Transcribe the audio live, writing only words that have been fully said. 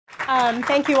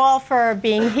Thank you all for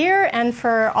being here and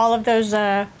for all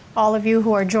of you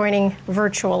who are joining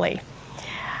virtually.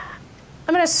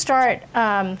 I'm going to start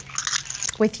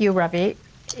with you, Ravi.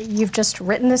 You've just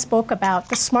written this book about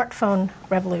the smartphone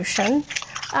revolution.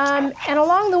 And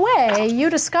along the way, you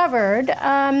discovered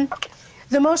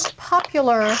the most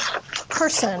popular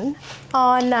person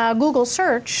on Google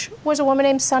search was a woman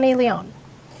named Sunny Leone.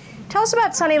 Tell us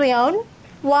about Sunny Leone,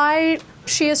 why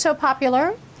she is so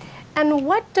popular, and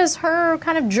what does her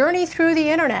kind of journey through the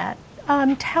internet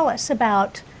tell us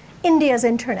about India's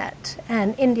internet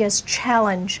and India's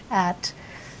challenge at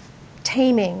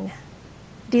dealing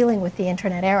with the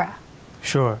internet era?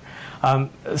 Sure.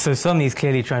 So Sunny is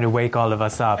clearly trying to wake all of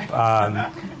us up.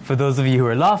 For those of you who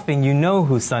are laughing, you know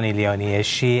who Sunny Leone is.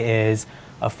 She is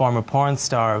a former porn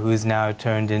star who's now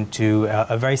turned into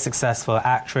a very successful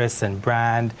actress and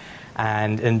brand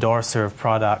and endorser of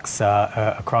products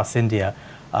across India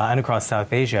and across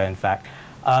South Asia, in fact.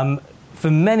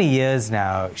 For many years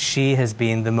now, she has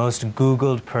been the most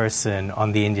Googled person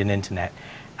on the Indian internet.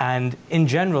 And in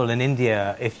general, in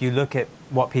India, if you look at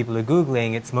what people are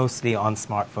Googling, it's mostly on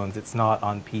smartphones. It's not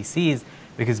on PCs,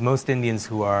 because most Indians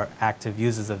who are active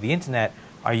users of the internet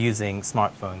are using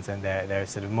smartphones, and they're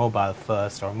sort of mobile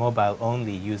first or mobile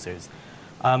only users.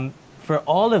 For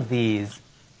all of these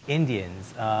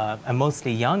Indians, and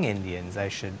mostly young Indians, I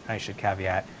should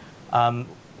caveat,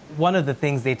 one of the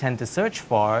things they tend to search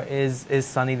for is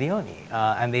Sunny Leone,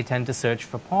 and they tend to search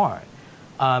for porn.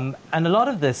 And a lot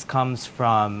of this comes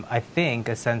from, I think,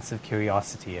 a sense of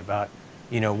curiosity about,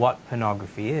 what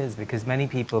pornography is, because many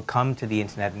people come to the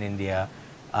internet in India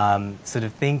sort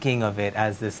of thinking of it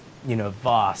as this,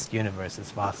 vast universe,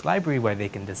 this vast library where they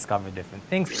can discover different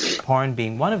things, porn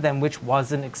being one of them, which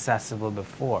wasn't accessible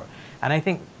before. And I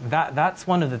think that's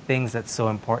one of the things that's so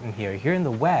important here. Here in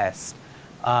the West,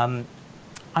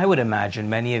 I would imagine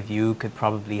many of you could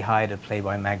probably hide a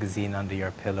Playboy magazine under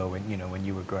your pillow when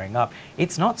you were growing up.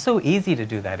 It's not so easy to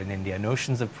do that in India.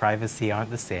 Notions of privacy aren't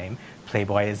the same.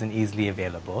 Playboy isn't easily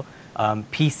available.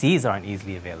 PCs aren't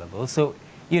easily available. So,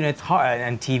 it's hard.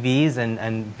 And TVs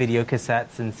and video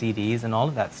cassettes and CDs and all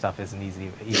of that stuff isn't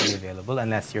easily available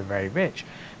unless you're very rich.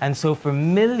 And so for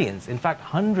millions, in fact,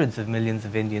 hundreds of millions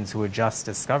of Indians who are just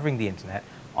discovering the internet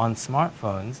on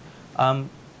smartphones,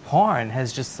 porn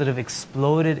has just sort of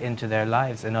exploded into their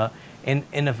lives in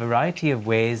a variety of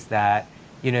ways that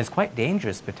is quite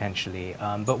dangerous potentially.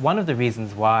 But one of the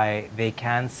reasons why they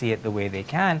can see it the way they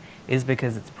can is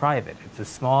because it's private. It's a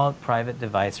small private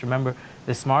device. Remember,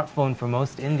 the smartphone for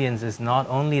most Indians is not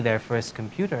only their first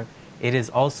computer, it is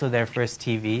also their first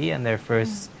TV and their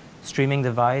first streaming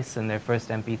device and their first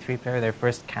MP3 player, their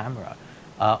first camera.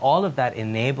 All of that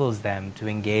enables them to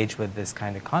engage with this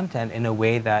kind of content in a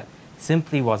way that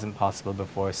simply wasn't possible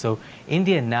before. So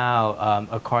India now,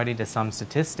 according to some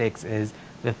statistics, is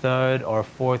the third or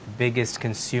fourth biggest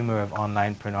consumer of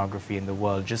online pornography in the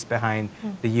world, just behind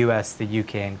the US, the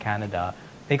UK, and Canada.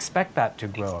 Expect that to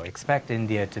grow. Expect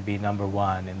India to be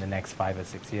 #1 in the next 5 or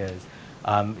 6 years.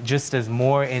 Just as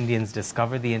more Indians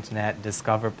discover the internet,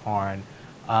 discover porn,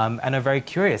 and are very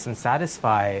curious and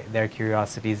satisfy their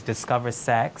curiosities, discover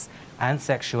sex and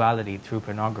sexuality through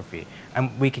pornography.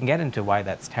 And we can get into why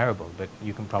that's terrible, but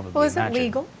you can probably imagine. Is it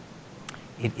legal?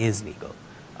 It is legal.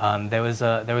 There was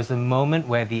a moment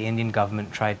where the Indian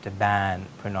government tried to ban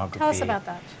pornography. Tell us about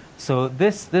that. So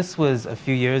this was a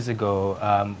few years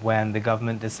ago when the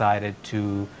government decided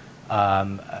to,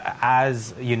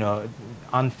 as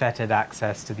unfettered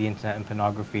access to the internet and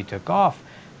pornography took off,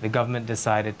 the government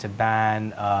decided to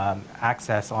ban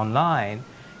access online.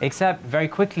 Except very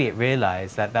quickly it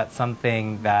realized that that's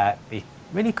something that they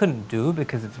really couldn't do,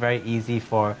 because it's very easy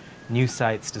for new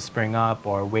sites to spring up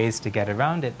or ways to get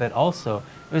around it. But also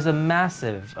there's a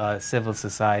massive civil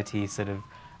society sort of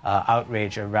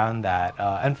outrage around that,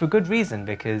 and for good reason,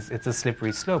 because it's a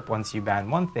slippery slope. Once you ban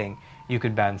one thing, you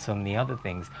could ban so many other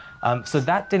things. So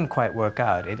that didn't quite work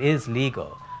out. It is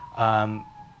legal.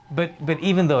 But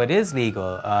even though it is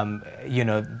legal,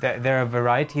 there are a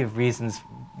variety of reasons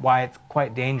why it's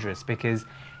quite dangerous, because,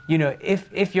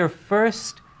 if your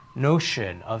first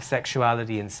notion of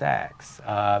sexuality and sex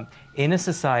in a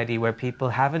society where people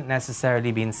haven't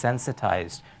necessarily been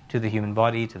sensitized to the human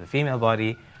body, to the female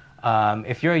body,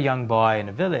 if you're a young boy in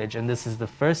a village and this is the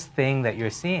first thing that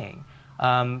you're seeing,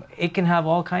 it can have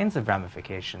all kinds of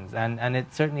ramifications, and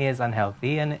it certainly is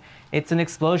unhealthy, and it's an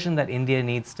explosion that India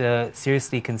needs to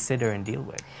seriously consider and deal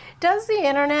with. Does the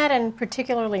internet, and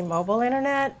particularly mobile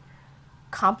internet,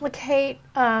 complicate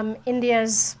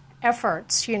India's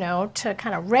efforts, to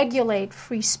kind of regulate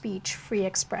free speech, free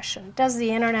expression? Does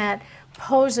the internet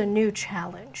pose a new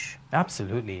challenge?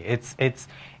 Absolutely.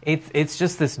 It's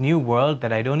just this new world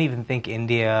that I don't even think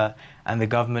India and the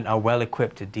government are well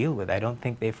equipped to deal with. I don't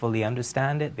think they fully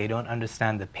understand it. They don't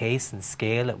understand the pace and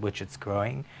scale at which it's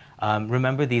growing.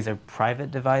 Remember, these are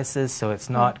private devices, so it's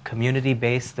not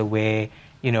community-based the way,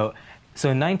 so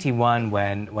in 91,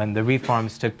 when the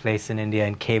reforms took place in India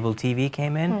and cable TV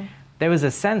came in, there was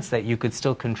a sense that you could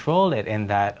still control it in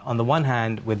that, on the one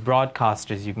hand, with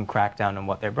broadcasters, you can crack down on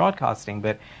what they're broadcasting,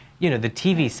 but the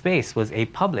TV space was a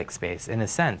public space, in a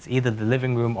sense, either the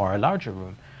living room or a larger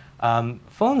room.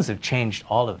 Phones have changed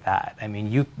all of that. I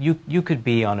mean, you could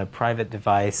be on a private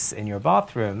device in your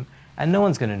bathroom, and no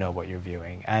one's going to know what you're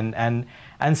viewing. And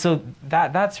so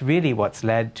that's really what's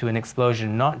led to an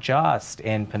explosion, not just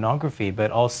in pornography, but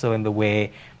also in the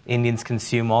way Indians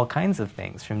consume all kinds of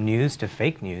things, from news to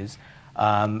fake news.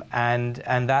 And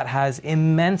that has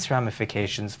immense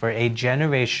ramifications for a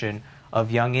generation of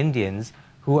young Indians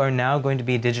who are now going to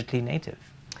be digitally native.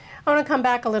 I want to come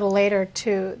back a little later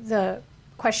to the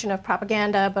question of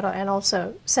propaganda, and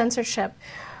also censorship.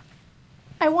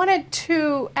 I wanted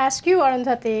to ask you,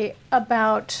 Arundhati,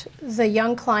 about the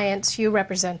young clients you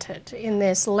represented in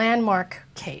this landmark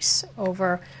case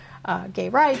over gay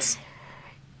rights.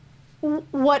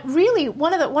 One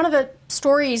of the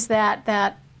stories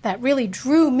that really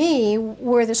drew me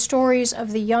were the stories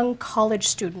of the young college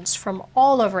students from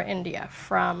all over India,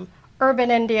 from urban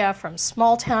India, from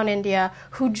small-town India,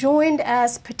 who joined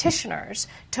as petitioners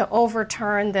to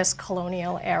overturn this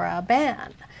colonial-era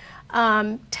ban.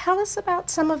 Tell us about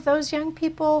some of those young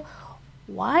people.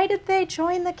 Why did they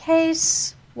join the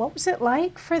case? What was it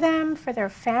like for them, for their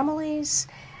families?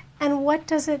 And what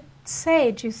does it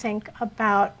say, do you think,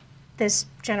 about this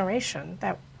generation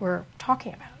that we're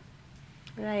talking about?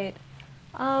 Right.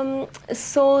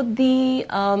 So the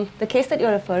case that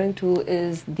you're referring to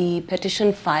is the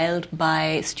petition filed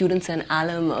by students and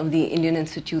alum of the Indian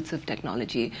Institutes of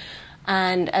Technology.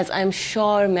 And as I'm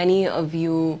sure many of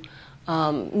you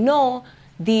know,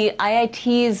 the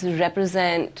IITs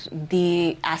represent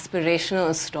the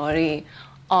aspirational story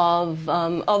of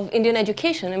Indian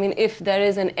education. I mean, if there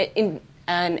is an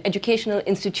educational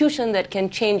institution that can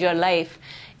change your life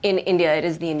in India, it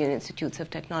is the Indian Institutes of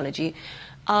Technology.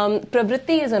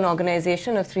 Pravritti is an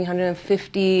organization of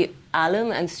 350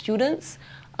 alum and students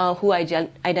who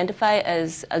identify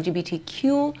as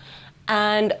LGBTQ.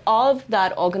 And of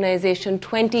that organization,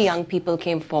 20 young people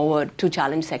came forward to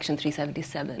challenge Section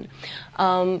 377.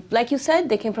 Like you said,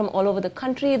 they came from all over the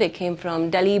country. They came from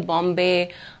Delhi,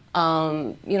 Bombay,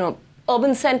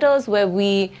 urban centers where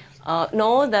we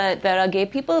know that there are gay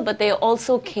people, but they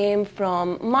also came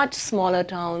from much smaller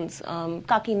towns,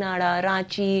 Kakinada,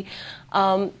 Ranchi.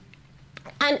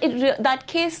 And that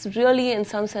case really, in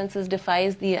some senses,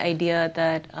 defies the idea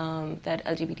that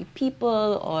LGBT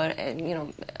people or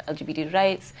LGBT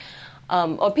rights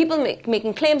or people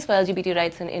making claims for LGBT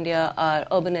rights in India are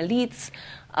urban elites.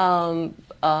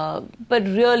 But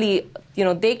really,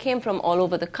 they came from all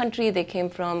over the country. They came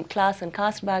from class and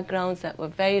caste backgrounds that were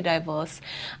very diverse.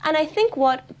 And I think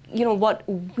what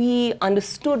we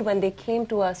understood when they came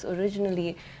to us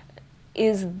originally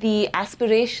is the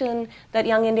aspiration that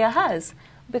young India has.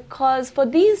 Because for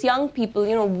these young people,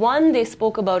 one, they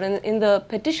spoke about, and in the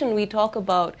petition we talk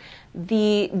about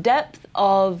the depth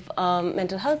of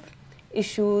mental health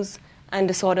issues and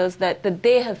disorders that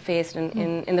they have faced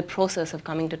in the process of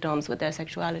coming to terms with their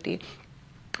sexuality.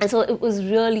 And so it was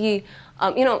really,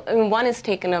 one is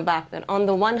taken aback that on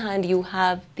the one hand you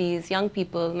have these young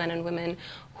people, men and women,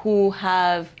 who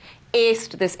have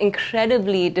aced this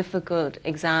incredibly difficult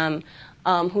exam,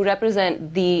 who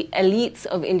represent the elites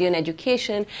of Indian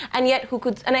education, and yet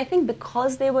and I think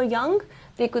because they were young,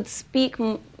 they could speak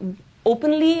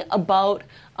openly about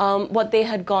what they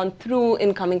had gone through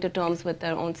in coming to terms with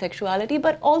their own sexuality,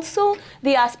 but also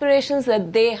the aspirations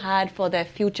that they had for their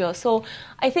future. So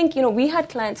I think, we had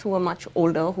clients who were much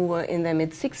older, who were in their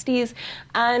mid-60s,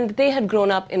 and they had grown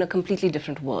up in a completely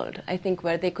different world, I think,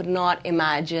 where they could not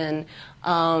imagine,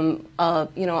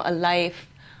 a life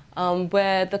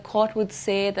where the court would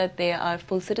say that they are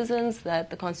full citizens,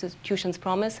 that the Constitution's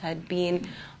promise had been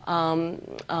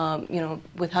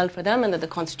withheld for them, and that the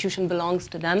Constitution belongs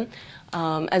to them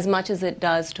as much as it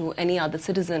does to any other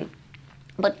citizen.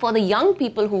 But for the young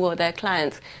people who were their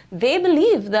clients, they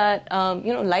believe that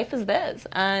life is theirs,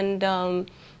 and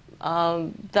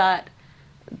that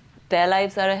their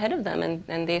lives are ahead of them,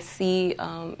 and they see,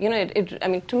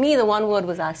 to me, the one word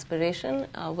was aspiration,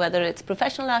 whether it's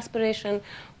professional aspiration,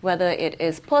 whether it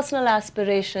is personal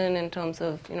aspiration in terms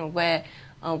of,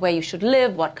 where you should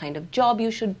live, what kind of job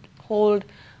you should hold,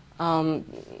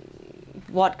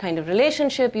 what kind of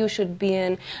relationship you should be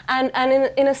in, and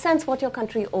in a sense, what your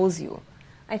country owes you.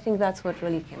 I think that's what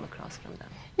really came across from them.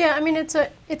 Yeah, I mean, it's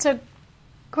a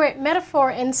great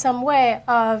metaphor in some way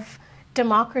of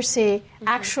democracy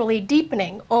actually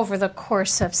deepening over the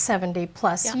course of 70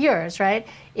 plus years, right?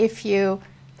 If you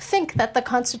think that the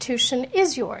Constitution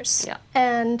is yours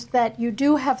and that you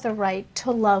do have the right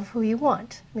to love who you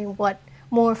want. I mean, what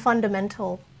more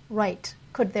fundamental right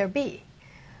could there be?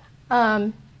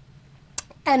 And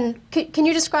can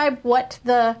you describe what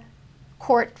the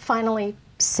court finally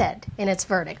said in its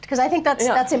verdict? Because I think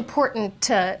that's important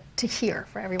to hear,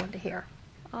 for everyone to hear.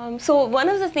 So one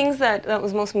of the things that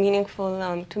was most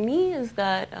meaningful to me is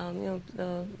that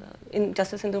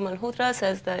Justice Indu Malhotra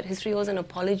says that history owes an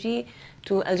apology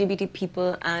to LGBT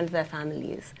people and their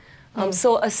families.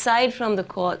 So aside from the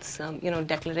court's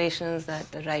declarations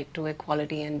that the right to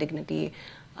equality and dignity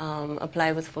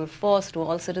apply with full force to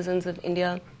all citizens of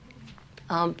India,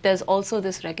 there's also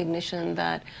this recognition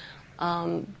that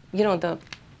the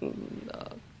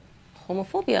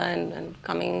homophobia and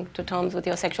coming to terms with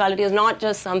your sexuality is not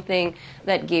just something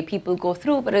that gay people go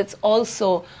through, but it's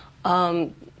also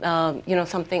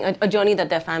something, a journey that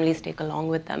their families take along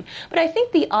with them. But I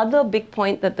think the other big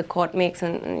point that the court makes,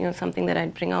 and something that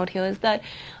I'd bring out here, is that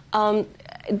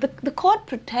the court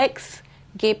protects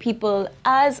gay people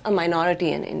as a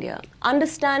minority in India,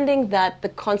 understanding that the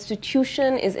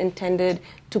Constitution is intended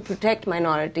to protect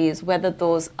minorities, whether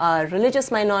those are religious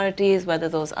minorities, whether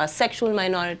those are sexual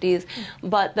minorities,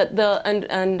 but that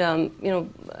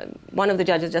one of the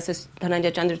judges, Justice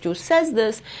Dhananjay Chandrachud, says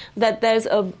this, that there's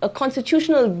a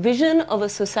constitutional vision of a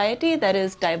society that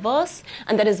is diverse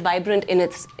and that is vibrant in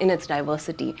its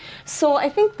diversity. So I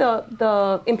think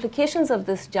the implications of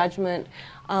this judgment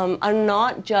are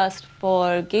not just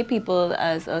for gay people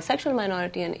as a sexual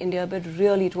minority in India, but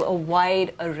really to a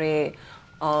wide array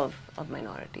of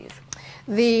minorities.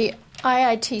 The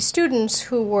IIT students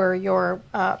who were your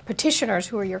petitioners,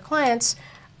 who were your clients,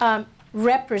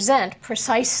 represent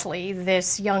precisely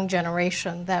this young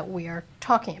generation that we are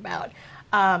talking about.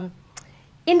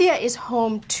 India is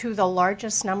home to the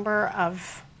largest number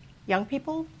of young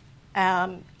people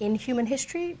in human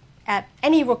history at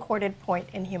any recorded point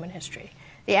in human history.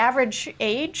 The average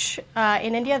age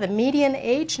in India, the median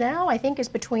age now, I think, is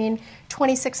between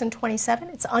 26 and 27.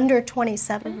 It's under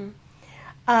 27.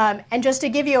 And just to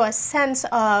give you a sense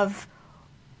of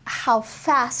how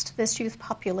fast this youth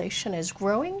population is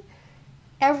growing,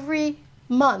 every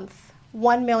month,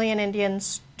 1 million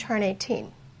Indians turn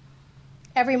 18.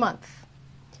 Every month.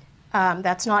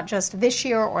 That's not just this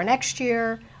year or next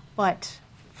year, but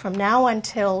from now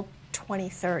until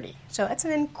 2030. So that's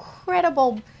an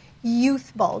incredible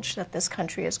youth bulge that this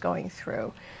country is going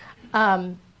through.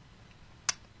 I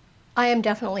am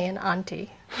definitely an auntie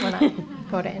when I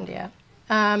go to India.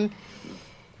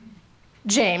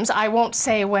 James, I won't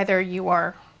say whether you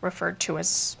are referred to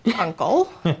as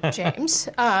Uncle James,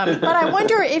 but I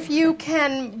wonder if you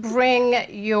can bring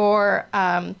your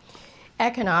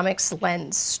economics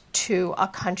lens to a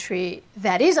country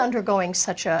that is undergoing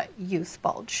such a youth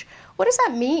bulge. What does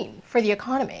that mean for the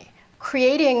economy?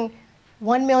 Creating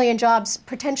 1 million jobs,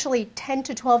 potentially 10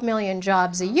 to 12 million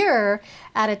jobs a year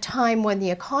at a time when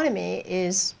the economy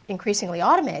is increasingly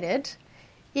automated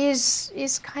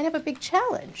is kind of a big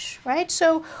challenge, right?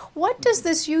 So what does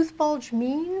this youth bulge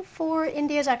mean for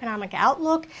India's economic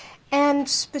outlook? And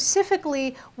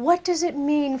specifically, what does it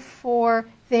mean for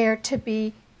there to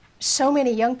be so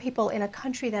many young people in a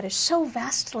country that is so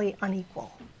vastly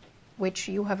unequal, which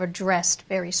you have addressed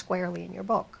very squarely in your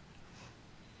book?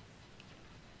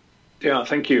 Yeah,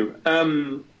 thank you.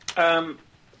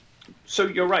 So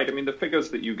you're right. I mean, the figures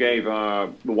that you gave are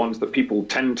the ones that people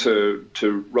tend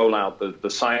to roll out, the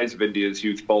size of India's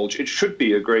youth bulge. It should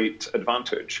be a great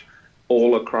advantage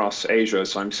all across Asia.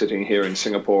 So I'm sitting here in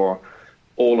Singapore,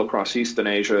 all across Eastern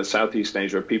Asia, Southeast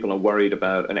Asia, people are worried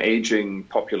about an aging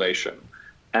population.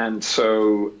 And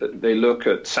so they look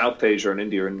at South Asia and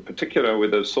India in particular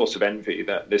with a source of envy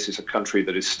that this is a country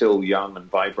that is still young and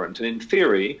vibrant. And in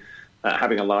theory,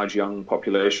 having a large young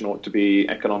population ought to be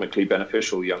economically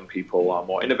beneficial. Young people are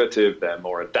more innovative, they're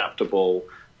more adaptable.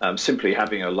 Simply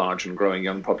having a large and growing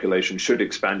young population should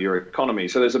expand your economy.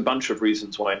 So there's a bunch of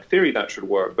reasons why in theory that should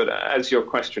work. But as your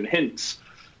question hints,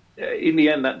 in the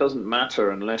end, that doesn't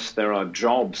matter unless there are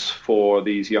jobs for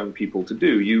these young people to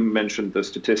do. You mentioned the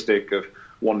statistic of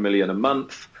 1 million a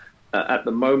month. At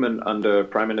the moment, under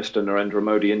Prime Minister Narendra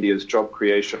Modi, India's job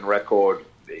creation record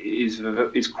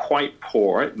is quite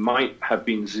poor. It might have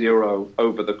been zero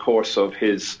over the course of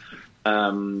his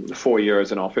 4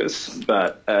 years in office,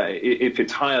 but if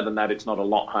it's higher than that, it's not a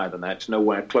lot higher than that. It's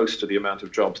nowhere close to the amount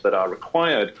of jobs that are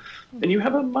required. And you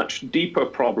have a much deeper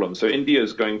problem. So India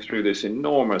is going through this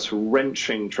enormous,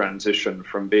 wrenching transition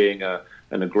from being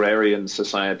an agrarian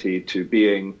society to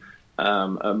being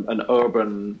an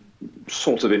urban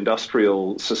sort of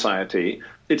industrial society.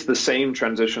 It's the same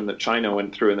transition that China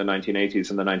went through in the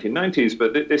 1980s and the 1990s,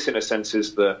 but this, in a sense,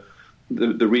 is the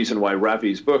reason why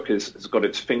Ravi's book has got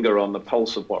its finger on the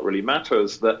pulse of what really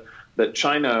matters, that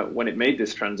China, when it made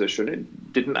this transition,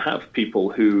 it didn't have people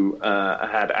who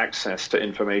had access to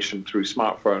information through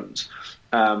smartphones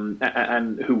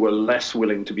and who were less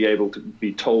willing to be able to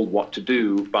be told what to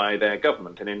do by their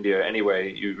government. In India,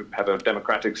 anyway, you have a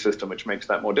democratic system which makes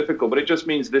that more difficult, but it just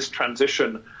means this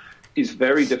transition is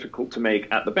very difficult to make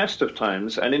at the best of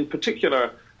times, and in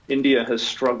particular, India has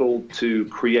struggled to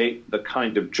create the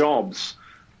kind of jobs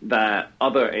that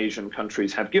other Asian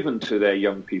countries have given to their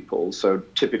young people. So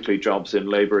typically jobs in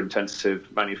labor-intensive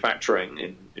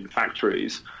manufacturing, in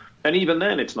factories. And even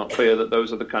then, it's not clear that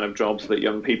those are the kind of jobs that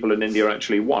young people in India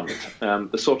actually want.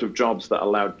 The sort of jobs that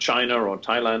allowed China or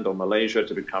Thailand or Malaysia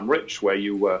to become rich, where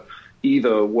you were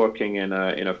either working in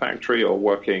a factory or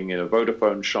working in a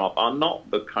Vodafone shop, are not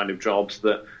the kind of jobs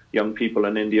that young people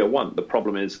in India want. The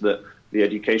problem is that the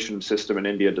education system in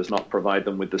India does not provide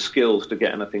them with the skills to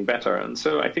get anything better. And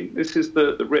so I think this is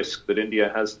the risk, that India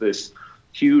has this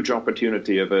huge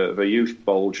opportunity of a youth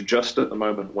bulge just at the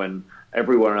moment when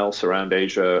everywhere else around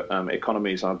Asia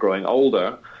economies are growing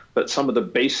older, but some of the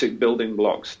basic building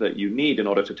blocks that you need in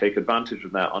order to take advantage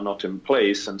of that are not in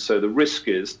place. And so the risk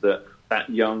is that that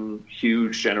young,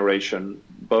 huge generation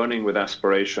burning with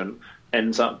aspiration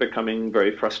ends up becoming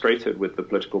very frustrated with the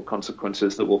political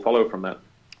consequences that will follow from that.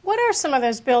 What are some of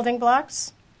those building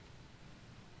blocks?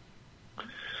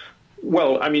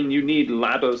 Well, I mean, you need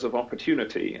ladders of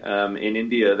opportunity. In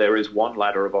India, there is one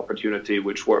ladder of opportunity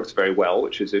which works very well,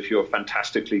 which is if you're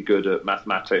fantastically good at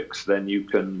mathematics, then you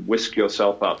can whisk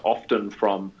yourself up, often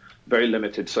from very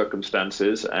limited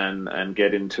circumstances, and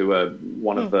get into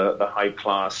one of the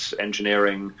high-class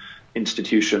engineering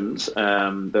institutions, the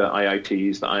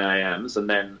IITs, the IIMs, and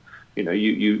then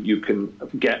you can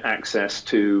get access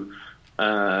to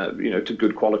to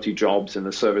good quality jobs in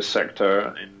the service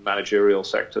sector, in managerial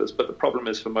sectors. But the problem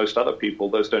is, for most other people,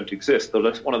 those don't exist.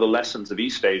 One of the lessons of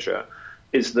East Asia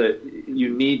is that you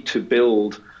need to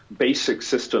build basic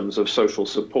systems of social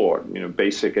support,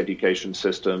 basic education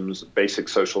systems, basic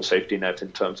social safety net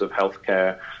in terms of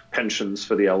healthcare, pensions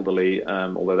for the elderly,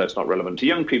 although that's not relevant to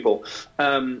young people.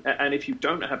 And if you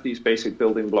don't have these basic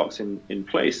building blocks in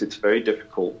place, it's very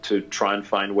difficult to try and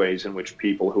find ways in which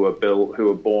people who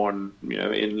are born,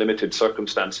 in limited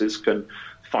circumstances can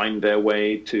find their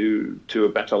way to a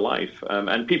better life.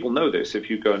 And people know this. If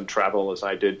you go and travel, as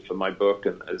I did for my book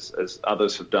and as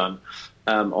others have done,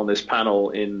 on this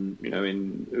panel in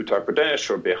Uttar Pradesh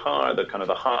or Bihar, the kind of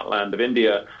the heartland of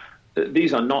India,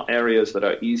 these are not areas that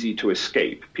are easy to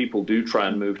escape. People do try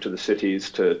and move to the cities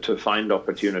to find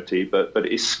opportunity, but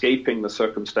escaping the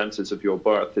circumstances of your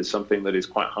birth is something that is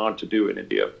quite hard to do in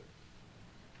India.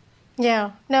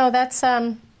 Yeah, no, that's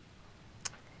a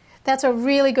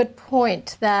really good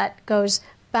point that goes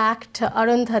back to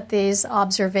Arundhati's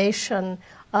observation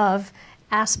of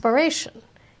aspiration.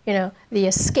 The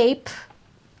escape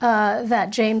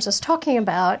that James is talking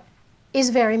about is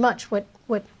very much what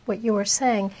you were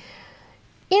saying.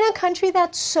 In a country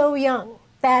that's so young,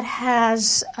 that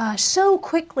has so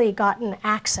quickly gotten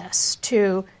access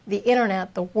to the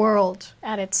internet, the world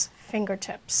at its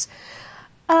fingertips,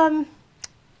 one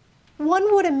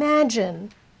would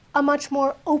imagine a much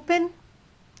more open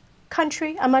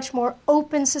country, a much more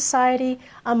open society,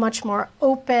 a much more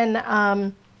open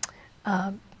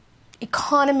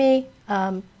economy,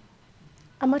 a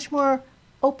much more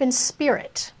open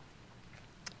spirit.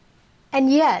 And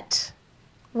yet,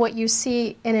 what you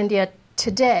see in India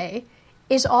today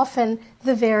is often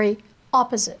the very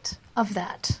opposite of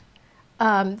that.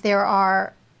 There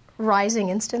are rising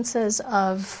instances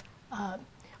of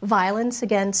violence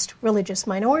against religious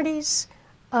minorities,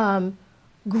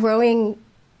 growing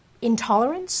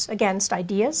intolerance against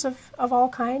ideas of all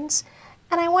kinds.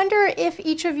 And I wonder if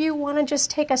each of you want to just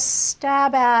take a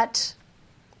stab at,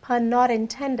 pun not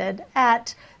intended,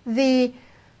 at the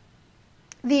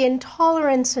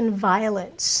intolerance and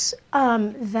violence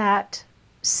that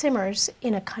simmers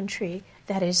in a country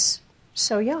that is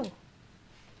so young.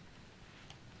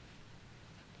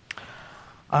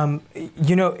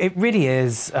 It really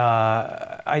is.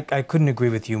 I couldn't agree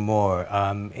with you more.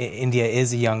 India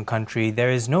is a young country.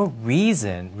 There is no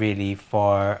reason, really,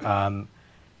 for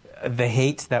the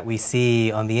hate that we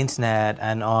see on the internet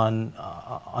and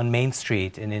on Main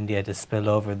Street in India to spill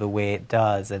over the way it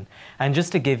does. And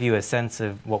just to give you a sense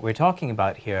of what we're talking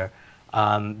about here,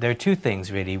 there are two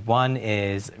things really. One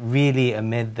is really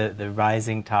amid the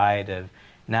rising tide of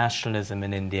nationalism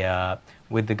in India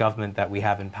with the government that we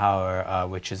have in power,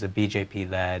 which is a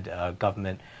BJP-led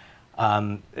government,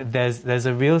 there's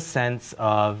a real sense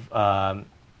of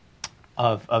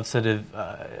sort of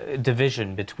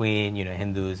division between, you know,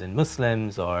 Hindus and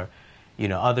Muslims, or, you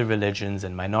know, other religions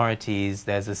and minorities.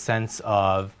 There's a sense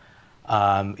of,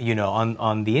 you know,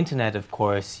 on the internet, of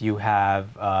course, you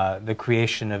have the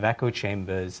creation of echo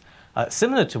chambers,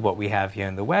 similar to what we have here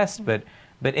in the West, but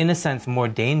in a sense more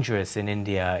dangerous in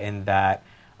India, in that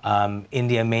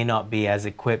India may not be as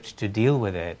equipped to deal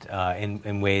with it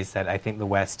in ways that I think the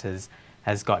West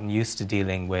has gotten used to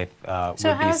dealing with these things.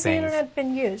 So how's the internet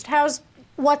been used? How's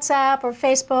WhatsApp or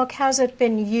Facebook, how's it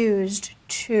been used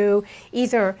to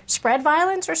either spread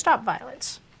violence or stop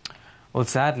violence? Well,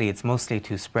 sadly, it's mostly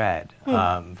to spread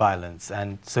violence.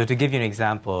 And so to give you an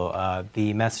example,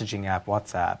 the messaging app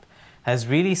WhatsApp has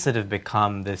really sort of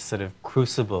become this sort of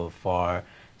crucible for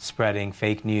spreading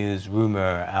fake news,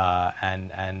 rumor,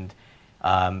 and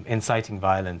inciting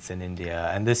violence in India.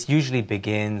 And this usually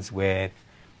begins with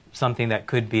something that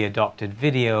could be a doctored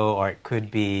video, or it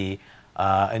could be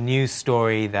a news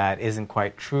story that isn't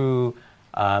quite true,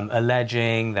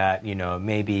 alleging that, you know,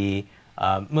 maybe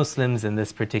Muslims in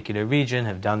this particular region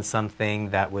have done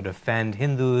something that would offend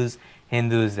Hindus.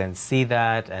 Hindus then see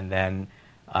that, and then,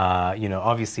 you know,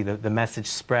 obviously the message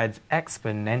spreads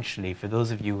exponentially. For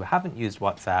those of you who haven't used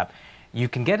WhatsApp, you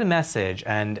can get a message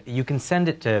and you can send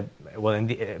it to, well,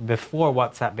 before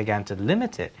WhatsApp began to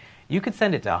limit it, you could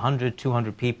send it to 100,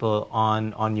 200 people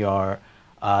on your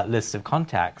list of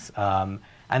contacts. And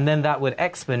then that would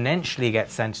exponentially get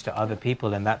sent to other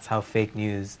people, and that's how fake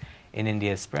news in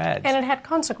India spreads. And it had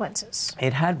consequences.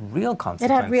 It had real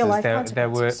consequences. It had real life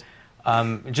consequences.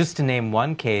 There were, just to name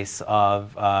one case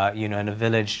of, you know, in a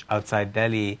village outside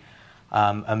Delhi,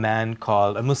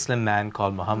 a Muslim man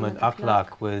called Muhammad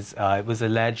Akhlaq it was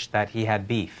alleged that he had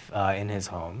beef in his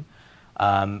home.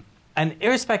 And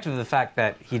irrespective of the fact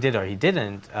that he did or he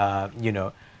didn't, you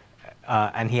know,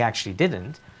 and he actually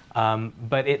didn't,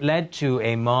 but it led to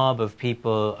a mob of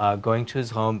people going to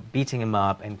his home, beating him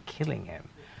up, and killing him.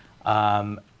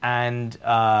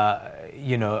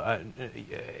 You know,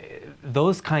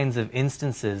 those kinds of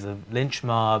instances of lynch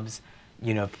mobs,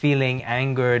 you know, feeling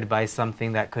angered by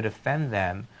something that could offend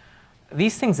them,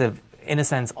 these things have, in a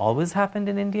sense, always happened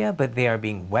in India, but they are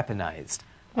being weaponized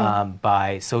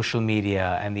by social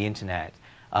media and the internet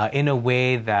in a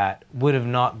way that would have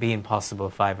not been possible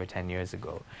 5 or 10 years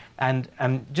ago. And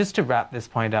just to wrap this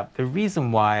point up, the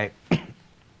reason why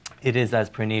it is as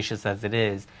pernicious as it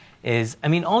is, I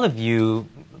mean, all of you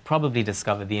probably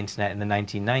discovered the internet in the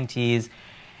 1990s.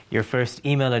 Your first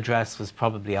email address was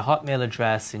probably a Hotmail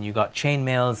address, and you got chain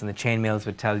mails, and the chain mails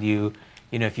would tell you,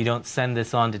 you know, if you don't send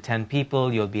this on to 10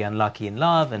 people, you'll be unlucky in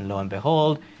love, and lo and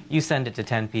behold, you send it to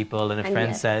 10 people, and a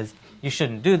friend says, you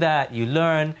shouldn't do that, you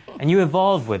learn, and you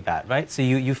evolve with that, right? So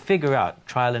you figure out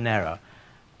trial and error,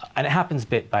 and it happens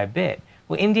bit by bit.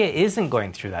 Well, India isn't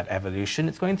going through that evolution,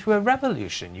 it's going through a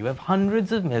revolution. You have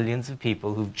hundreds of millions of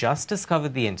people who've just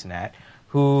discovered the internet,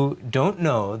 who don't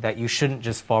know that you shouldn't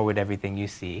just forward everything you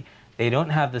see. They don't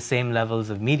have the same levels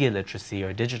of media literacy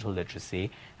or digital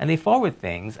literacy, and they forward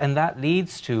things, and that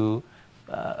leads to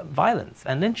violence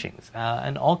and lynchings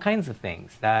and all kinds of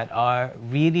things that are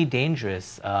really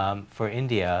dangerous for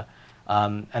India.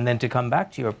 And then to come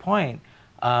back to your point,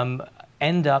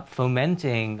 end up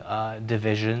fomenting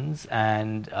divisions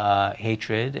and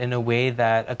hatred in a way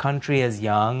that a country as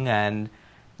young and,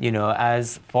 you know,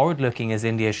 as forward-looking as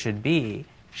India should be,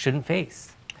 shouldn't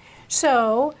face.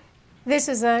 So this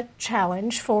is a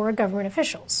challenge for government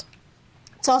officials.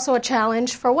 It's also a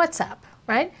challenge for WhatsApp,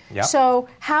 right? Yep. So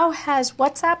how has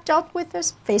WhatsApp dealt with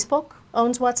this? Facebook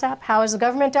owns WhatsApp. How has the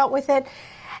government dealt with it?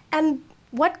 And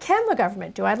what can the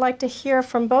government do? I'd like to hear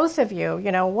from both of you.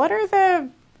 You know, what are the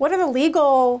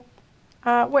legal,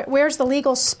 where's the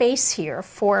legal space here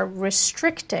for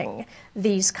restricting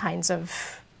this kind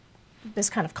of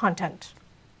content?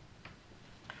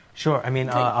 Sure. I mean,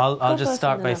 I'll just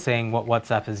start by saying what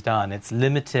WhatsApp has done. It's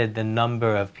limited the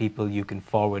number of people you can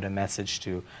forward a message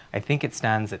to. I think it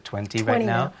stands at 20 right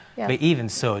now. Yeah. But even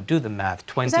so, do the math.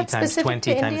 20 times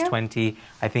 20 times 20,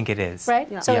 I think it is. Right?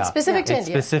 Yeah. So it's specific to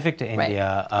India. It's specific to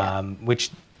India, right. Which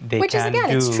they Which can is, again,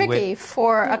 do it's tricky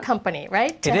for a company,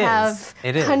 right? To have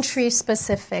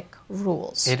country-specific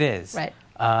rules. It is. Right.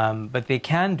 But they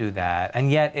can do that,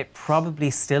 and yet it probably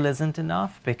still isn't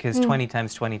enough, because 20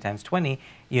 times 20 times 20,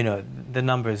 the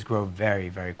numbers grow very,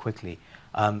 very quickly.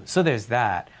 So there's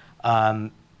that. And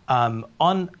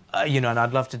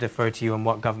I'd love to defer to you on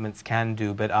what governments can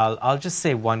do, but I'll just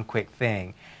say one quick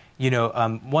thing.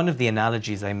 One of the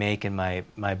analogies I make in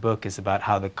my book is about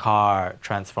how the car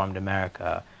transformed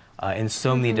America in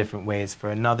so many different ways for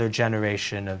another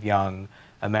generation of young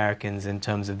Americans in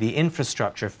terms of the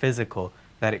infrastructure, physical,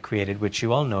 that it created, which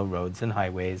you all know, roads and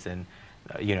highways and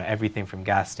everything from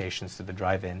gas stations to the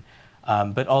drive-in,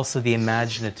 but also the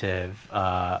imaginative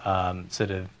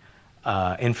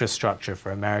infrastructure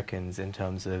for Americans in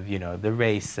terms of the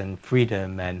race and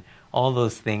freedom and all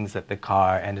those things that the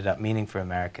car ended up meaning for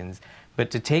Americans. But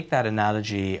to take that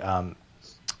analogy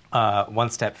one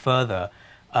step further,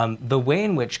 the way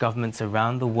in which governments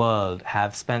around the world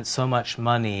have spent so much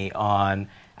money on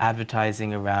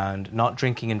advertising around not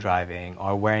drinking and driving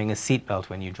or wearing a seatbelt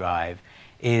when you drive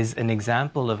is an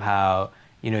example of how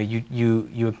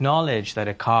you acknowledge that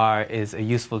a car is a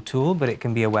useful tool, but it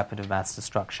can be a weapon of mass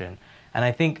destruction. And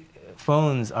I think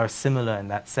phones are similar in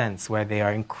that sense, where they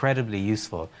are incredibly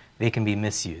useful. They can be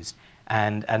misused.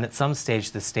 And at some stage,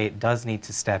 the state does need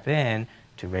to step in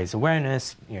to raise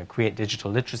awareness, create digital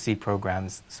literacy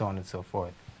programs, so on and so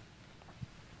forth.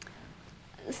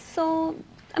 So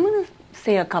I'm going to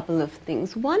say a couple of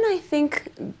things. One, I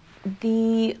think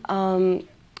the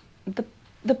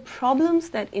problems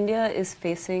that India is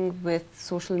facing with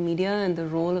social media and the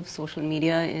role of social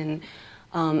media in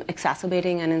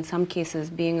exacerbating and in some cases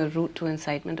being a route to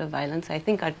incitement of violence, I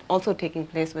think are also taking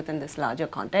place within this larger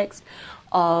context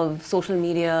of social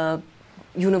media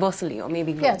universally, or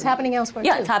maybe globally. Yeah, it's happening elsewhere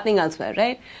Yeah, too. it's happening elsewhere,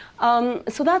 right?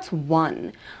 So that's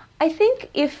one. I think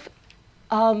if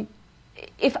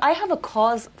I have a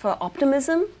cause for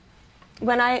optimism,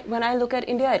 when I look at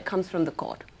India, it comes from the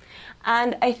court.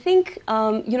 And I think,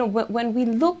 when we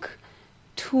look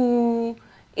to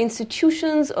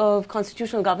institutions of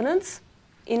constitutional governance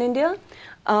in India,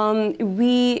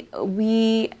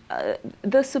 the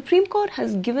Supreme Court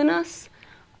has given us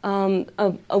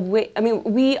a way. I mean,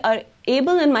 we are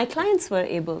able, and my clients were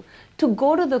able, to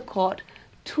go to the court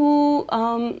to,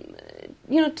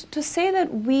 to say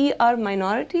that we are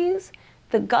minorities,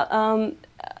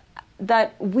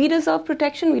 that we deserve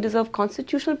protection, we deserve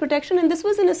constitutional protection, and this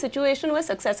was in a situation where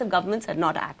successive governments had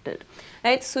not acted,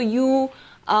 right? So you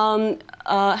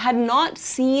had not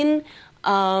seen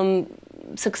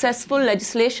successful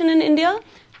legislation in India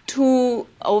to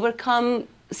overcome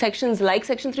sections like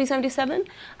Section 377,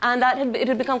 and it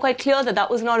had become quite clear that that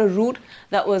was not a route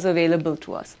that was available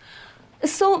to us.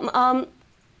 So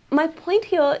my point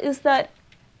here is that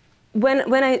when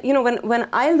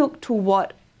I look to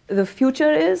what the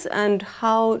future is and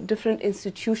how different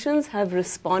institutions have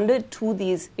responded to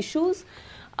these issues,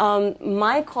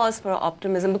 my cause for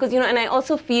optimism, because, and I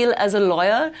also feel as a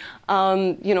lawyer,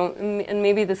 and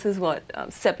maybe this is what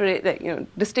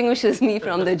distinguishes me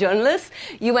from the journalists.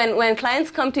 When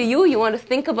clients come to you, you want to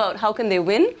think about how can they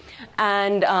win,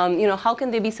 and how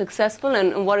can they be successful,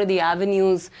 and what are the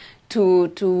avenues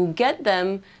to get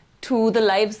them to the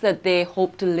lives that they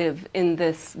hope to live in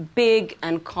this big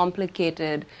and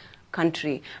complicated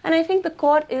country. And I think the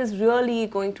court is really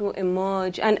going to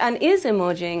emerge and is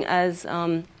emerging as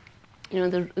the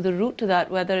route to that,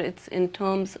 whether it's in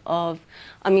terms of,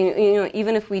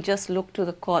 even if we just look to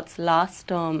the court's last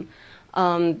term,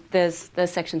 there's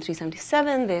Section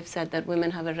 377. They've said that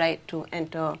women have a right to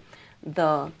enter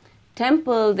the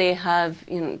temple. They have,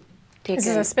 This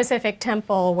is a specific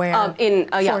temple where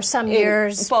for some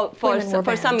years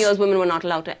women were not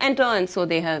allowed to enter, and so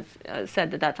they have said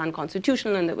that that's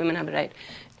unconstitutional and that women have a right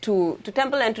to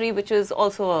temple entry, which is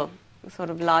also a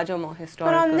sort of larger, more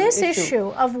historical issue. But on this issue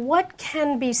of what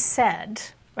can be said,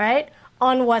 right,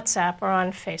 on WhatsApp or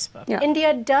on Facebook,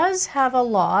 India does have a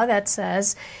law that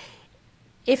says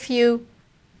if you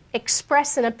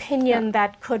express an opinion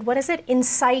that could,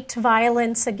 incite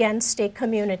violence against a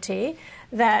community,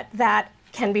 that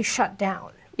can be shut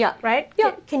down. Yeah. Right?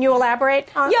 Yeah. Can you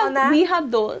elaborate on that? Yeah, we have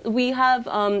those. We have,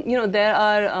 there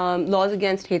are laws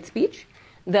against hate speech.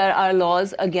 There are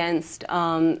laws against,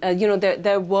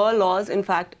 there were laws, in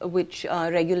fact, which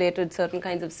regulated certain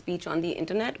kinds of speech on the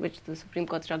internet, which the Supreme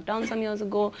Court struck down some years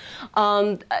ago.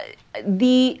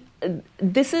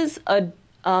 This is a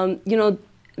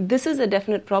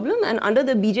definite problem, and under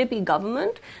the BJP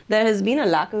government, there has been a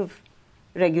lack of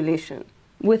regulation,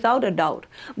 without a doubt.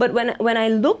 But when I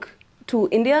look to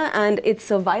India and its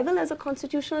survival as a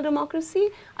constitutional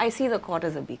democracy, I see the court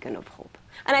as a beacon of hope.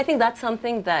 And I think that's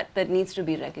something that needs to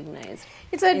be recognized.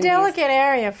 It's a delicate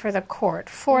area for the court,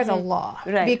 for the law,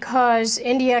 Right. because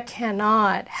India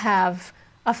cannot have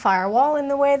a firewall in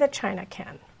the way that China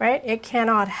can, right? It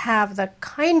cannot have the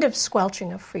kind of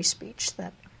squelching of free speech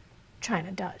that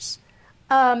China does.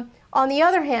 On the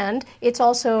other hand, it's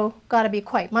also got to be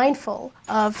quite mindful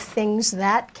of things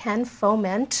that can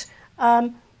foment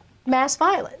mass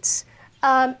violence.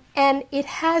 And it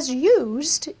has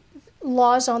used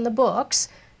laws on the books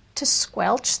to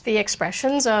squelch the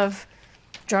expressions of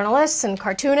journalists and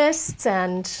cartoonists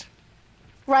and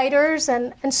writers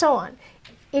and so on.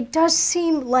 It does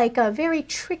seem like a very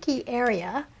tricky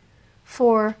area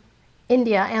for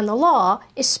India and the law,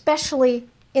 especially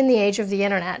in the age of the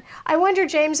internet. I wonder,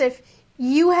 James, if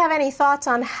you have any thoughts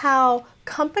on how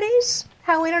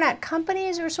internet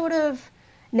companies are sort of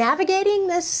navigating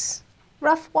this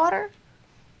rough water?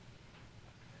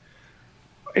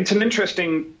 It's an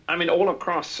interesting, all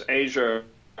across Asia,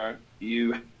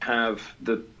 you have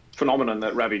the phenomenon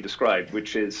that Ravi described,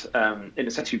 which is, in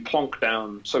a sense, you plonk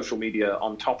down social media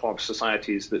on top of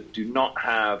societies that do not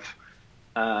have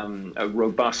a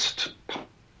robust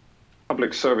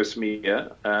public service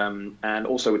media, and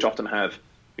also which often have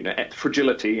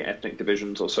fragility, ethnic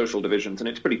divisions or social divisions. And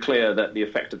it's pretty clear that the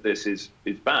effect of this is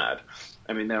bad.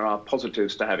 There are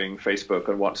positives to having Facebook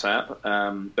and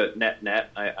WhatsApp, but net,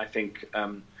 I think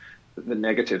the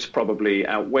negatives probably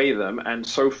outweigh them. And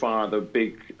so far, the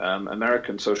big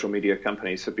American social media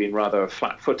companies have been rather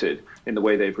flat-footed in the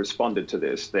way they've responded to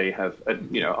this. They have,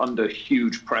 under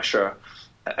huge pressure,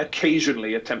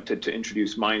 occasionally attempted to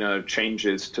introduce minor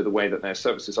changes to the way that their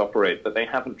services operate, but they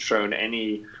haven't shown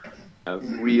any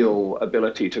real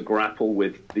ability to grapple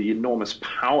with the enormous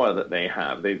power that they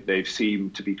have. They've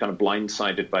seemed to be kind of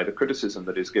blindsided by the criticism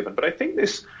that is given. But I think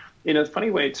this, in a funny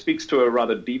way, it speaks to a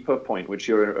rather deeper point, which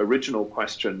your original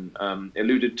question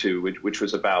alluded to, which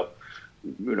was about,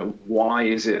 why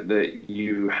is it that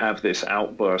you have this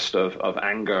outburst of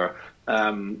anger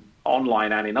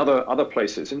online and in other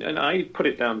places? And I put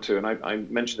it down to, and I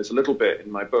mentioned this a little bit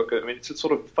in my book, it's a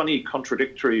sort of funny,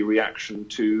 contradictory reaction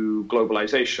to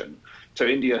globalization. So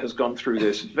India has gone through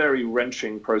this very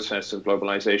wrenching process of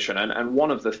globalization. And one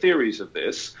of the theories of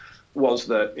this was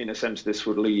that, in a sense, this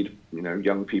would lead,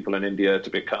 young people in India to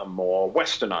become more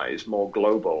westernized, more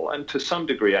global. And to some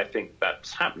degree, I think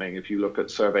that's happening. If you look at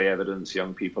survey evidence,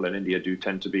 young people in India do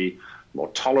tend to be more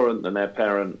tolerant than their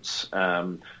parents,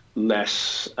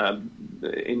 less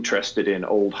interested in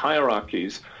old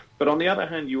hierarchies. But on the other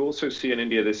hand, you also see in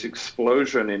India this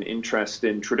explosion in interest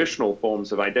in traditional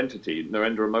forms of identity.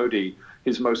 Narendra Modi,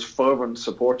 his most fervent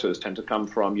supporters tend to come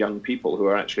from young people who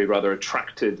are actually rather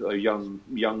attracted, young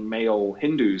male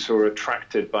Hindus who are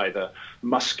attracted by the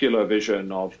muscular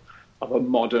vision of a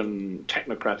modern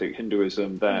technocratic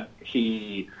Hinduism that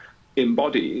he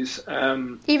embodies.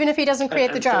 Even if he doesn't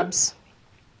create the jobs.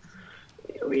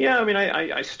 Yeah,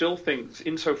 I still think,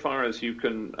 insofar as you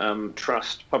can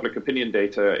trust public opinion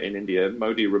data in India,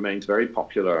 Modi remains very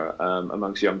popular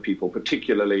amongst young people,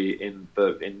 particularly in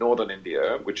northern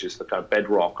India, which is the kind of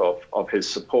bedrock of his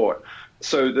support.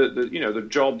 So the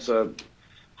jobs are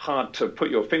hard to put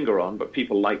your finger on, but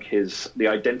people like the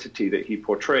identity that he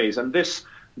portrays, and this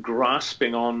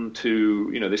grasping on to,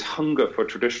 this hunger for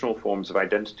traditional forms of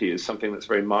identity is something that's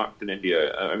very marked in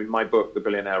India. My book, The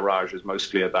Billionaire Raj, is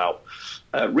mostly about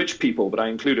rich people, but I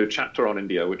include a chapter on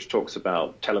India which talks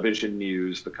about television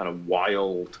news, the kind of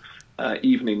wild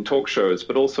evening talk shows,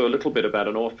 but also a little bit about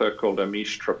an author called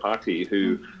Amish Tripathi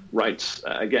who writes,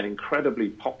 again, incredibly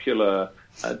popular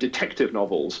detective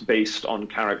novels based on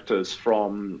characters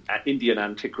from Indian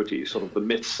antiquity, sort of the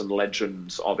myths and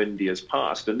legends of India's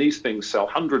past. And these things sell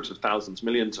hundreds of thousands,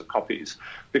 millions of copies,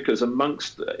 because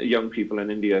amongst young people in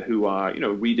India who are,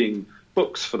 reading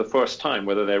books for the first time,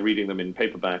 whether they're reading them in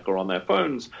paperback or on their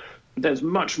phones, there's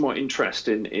much more interest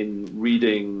in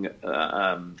reading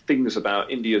things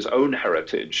about India's own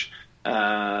heritage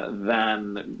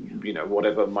than,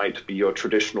 whatever might be your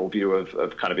traditional view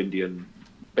of kind of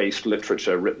Indian-based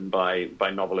literature written by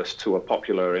novelists who are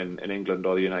popular in England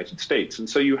or the United States. And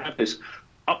so you have this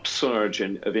upsurge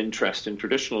of interest in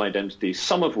traditional identity,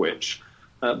 some of which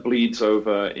bleeds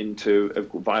over into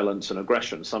violence and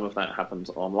aggression. Some of that happens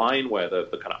online, where the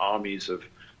kind of armies of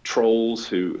trolls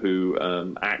who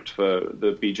act for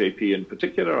the BJP in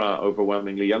particular are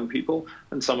overwhelmingly young people,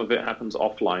 and some of it happens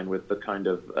offline with the kind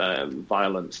of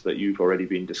violence that you've already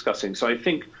been discussing. So I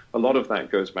think a lot of that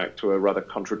goes back to a rather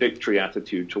contradictory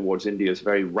attitude towards India's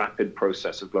very rapid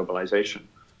process of globalization.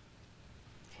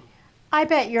 I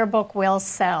bet your book will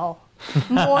sell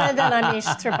more than Amish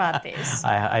Tripathi's.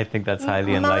 I think that's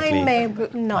highly unlikely. Mine may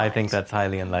not. I think that's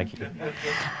highly unlikely.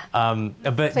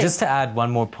 But just to add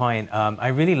one more point, I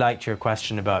really liked your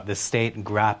question about the state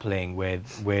grappling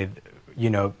with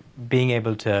being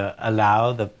able to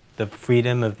allow the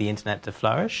freedom of the internet to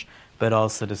flourish, but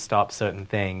also to stop certain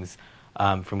things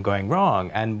from going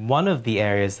wrong. And one of the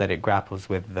areas that it grapples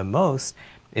with the most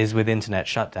is with internet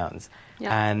shutdowns.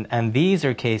 Yeah. And these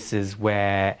are cases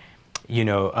where,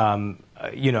 and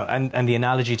the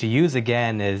analogy to use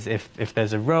again is if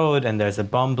there's a road and there's a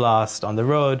bomb blast on the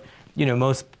road,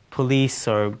 most police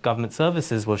or government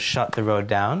services will shut the road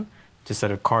down to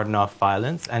sort of cordon off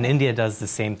violence. And India does the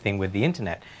same thing with the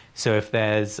internet. So if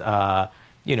there's, a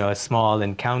small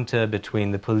encounter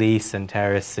between the police and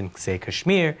terrorists in, say,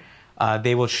 Kashmir,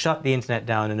 they will shut the internet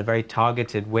down in a very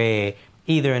targeted way,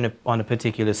 either on a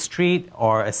particular street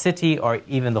or a city or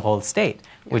even the whole state,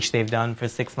 which they've done for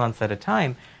 6 months at a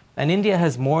time. And India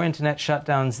has more internet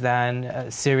shutdowns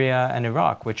than Syria and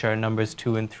Iraq, which are numbers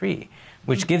 2 and 3,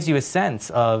 which gives you a sense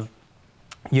of,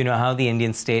 how the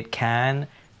Indian state can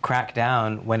crack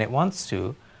down when it wants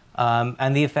to.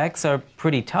 And the effects are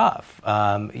pretty tough,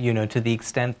 to the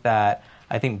extent that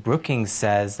I think Brookings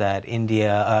says that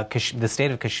India, the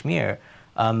state of Kashmir,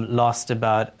 lost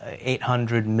about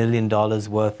 $800 million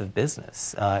worth of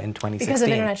business in 2016. Because of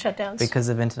internet shutdowns. Because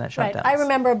of internet shutdowns. Right. I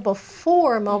remember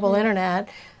before mobile internet,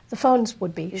 the phones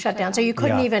would be shut down, so you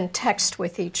couldn't even text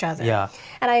with each other. Yeah.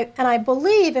 And I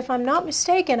believe, if I'm not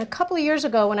mistaken, a couple of years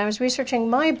ago when I was researching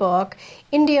my book,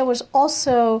 India was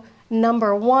also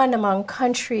 #1 among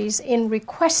countries in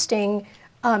requesting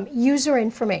user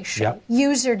information,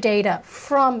 user data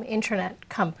from internet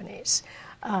companies.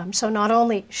 So not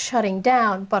only shutting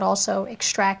down, but also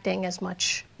extracting as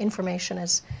much information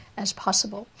as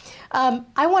possible.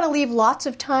 I want to leave lots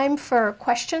of time for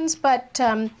questions, but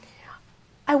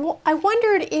I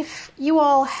wondered if you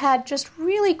all had just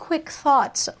really quick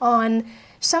thoughts on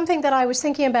something that I was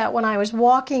thinking about when I was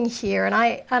walking here, and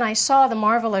I saw the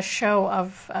marvelous show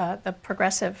of the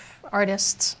progressive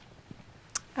artists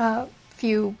a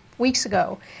few weeks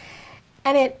ago,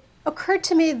 and it occurred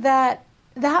to me that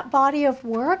body of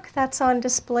work that's on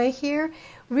display here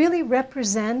really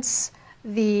represents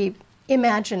the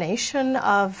imagination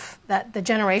of the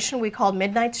generation we call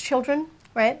Midnight's children,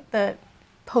 right? The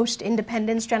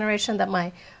post-independence generation that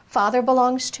my father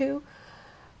belongs to.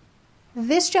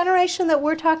 This generation that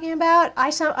we're talking about,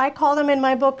 I call them in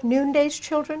my book Noonday's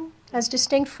children, as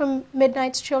distinct from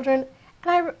Midnight's children.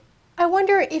 And I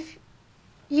wonder if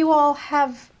you all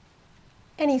have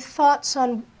any thoughts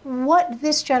on what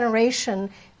this generation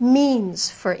means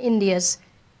for India's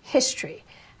history,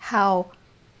 how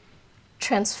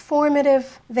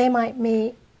transformative they might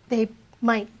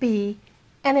be,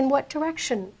 and in what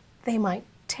direction they might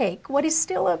take what is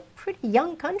still a pretty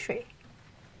young country.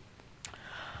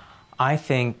 I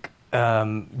think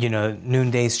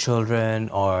Noonday's children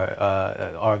or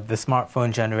the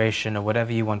smartphone generation or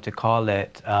whatever you want to call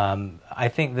it, I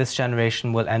think this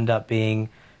generation will end up being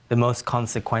the most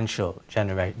consequential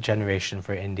generation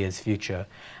for India's future.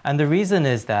 And the reason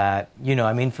is that,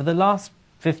 for the last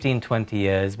 15, 20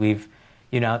 years, we've,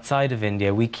 outside of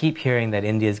India, we keep hearing that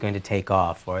India is going to take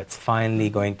off, or it's finally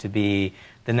going to be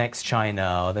the next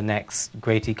China or the next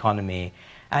great economy.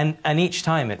 And each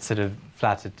time it's sort of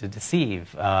flattered to deceive.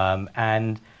 For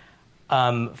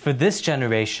this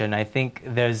generation, I think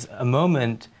there's a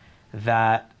moment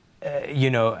that,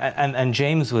 and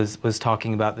James was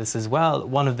talking about this as well.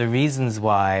 One of the reasons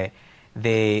why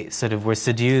they sort of were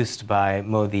seduced by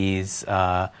Modi's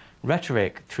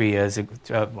rhetoric 4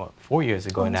 years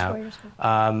ago now,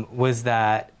 was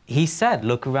that he said,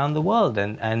 look around the world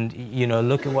and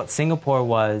look at what Singapore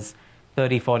was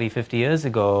 30, 40, 50 years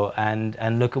ago,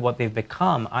 and look at what they've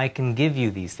become. I can give you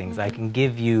these things. I can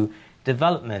give you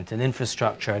development and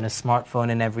infrastructure and a smartphone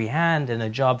in every hand and a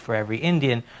job for every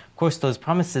Indian. Of course, those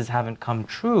promises haven't come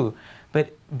true.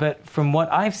 But from what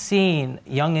I've seen,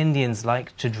 young Indians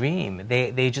like to dream.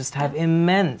 They just have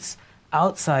immense,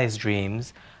 outsized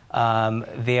dreams.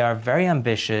 They are very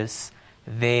ambitious.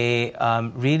 They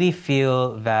really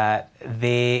feel that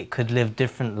they could live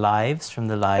different lives from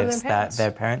the lives that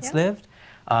their parents lived,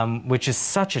 which is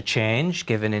such a change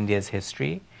given India's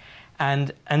history.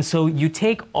 And so you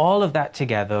take all of that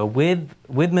together with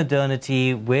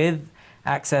modernity, with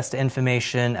access to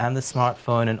information and the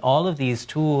smartphone and all of these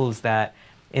tools that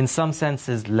in some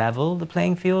senses level the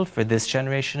playing field for this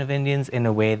generation of Indians in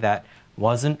a way that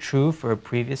wasn't true for a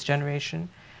previous generation.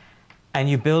 And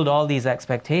you build all these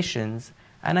expectations,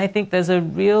 and I think there's a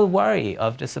real worry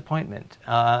of disappointment.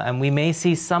 And we may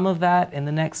see some of that in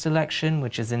the next election,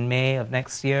 which is in May of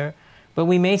next year, But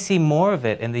we may see more of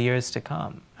it in the years to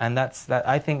come. And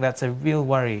I think that's a real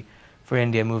worry for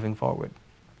India moving forward.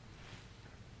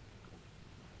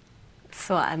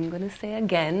 So I'm going to say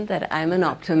again that I'm an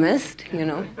optimist.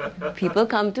 People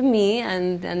come to me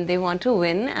and they want to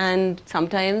win, and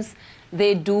sometimes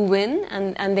they do win,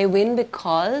 and they win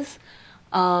because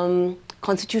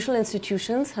constitutional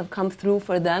institutions have come through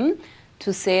for them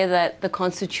to say that the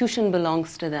Constitution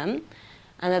belongs to them,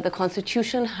 and that the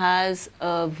Constitution has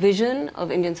a vision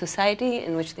of Indian society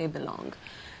in which they belong.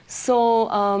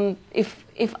 So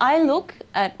if I look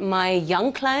at my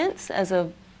young clients as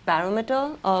a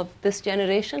barometer of this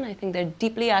generation, I think they're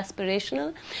deeply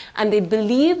aspirational, and they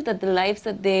believe that the lives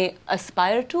that they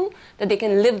aspire to, that they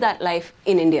can live that life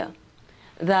in India,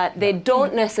 that they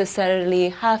don't necessarily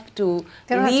have to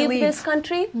leave this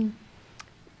country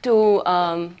to,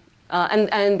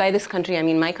 and by this country I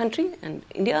mean my country and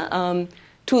India,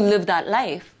 to live that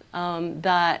life,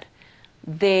 that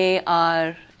they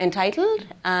are entitled,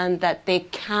 and that they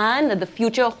can, that the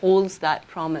future holds that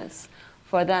promise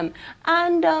for them,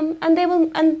 and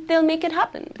they'll make it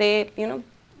happen.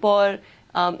 For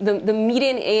the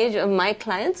median age of my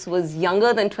clients was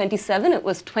younger than 27. It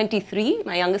was 23.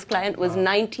 My youngest client was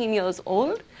 19 years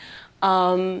old.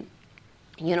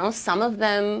 Some of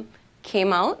them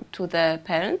came out to their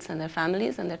parents and their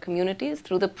families and their communities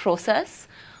through the process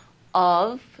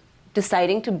of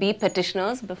deciding to be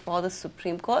petitioners before the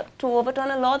Supreme Court to overturn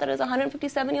a law that is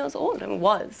 157 years old, and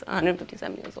was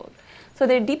 157 years old. So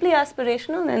they're deeply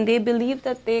aspirational, and they believe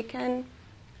that they can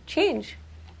change,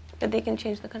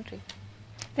 the country.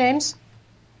 James?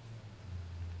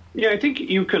 Yeah, I think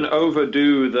you can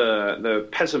overdo the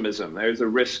pessimism. There's a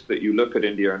risk that you look at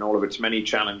India and all of its many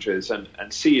challenges and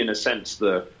see, in a sense,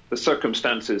 the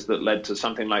circumstances that led to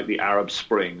something like the Arab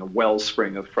Spring, a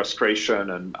wellspring of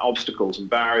frustration and obstacles and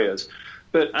barriers.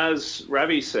 But as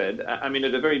Ravi said, I mean,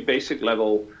 at a very basic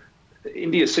level,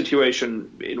 India's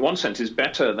situation, in one sense, is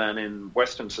better than in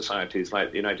Western societies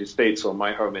like the United States or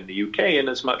my home in the UK, in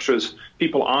as much as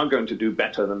people are going to do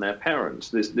better than their parents.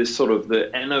 This sort of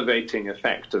the enervating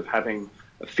effect of having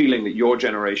a feeling that your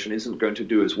generation isn't going to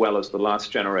do as well as the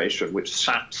last generation, which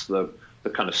saps the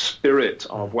kind of spirit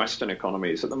of Western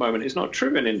economies at the moment, is not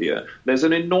true in India. There's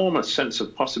an enormous sense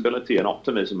of possibility and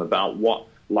optimism about what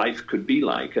life could be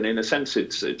like. And in a sense,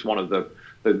 it's one of the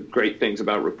great things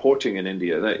about reporting in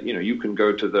India, that you can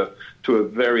go to a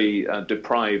very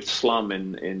deprived slum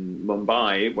in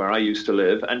Mumbai, where I used to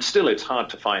live, and still it's hard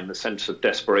to find the sense of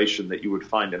desperation that you would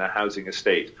find in a housing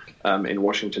estate in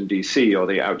Washington, D.C. or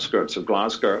the outskirts of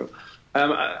Glasgow.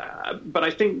 But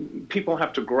I think people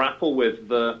have to grapple with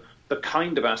the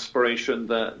kind of aspiration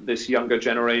that this younger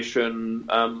generation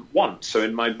wants. So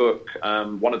in my book,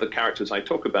 one of the characters I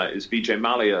talk about is Vijay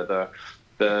Mallya,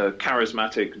 the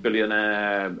charismatic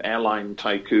billionaire, airline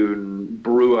tycoon,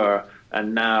 brewer,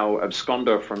 and now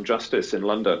absconder from justice in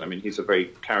London. I mean, he's a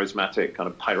very charismatic, kind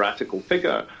of piratical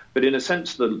figure. But in a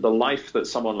sense, the life that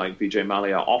someone like Vijay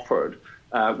Mallya offered,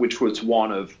 which was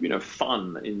one of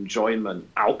fun, enjoyment,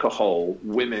 alcohol,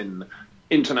 women,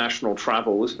 international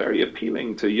travel, was very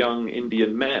appealing to young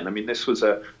Indian men. I mean, this was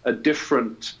a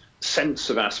different sense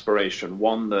of aspiration,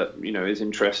 one that is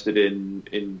interested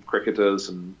in cricketers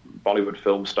and Bollywood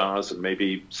film stars and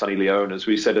maybe Sunny Leone, as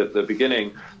we said at the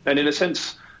beginning, and in a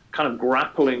sense kind of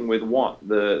grappling with what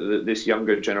this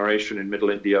younger generation in Middle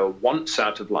India wants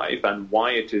out of life, and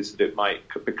why it is that it might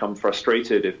become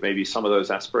frustrated if maybe some of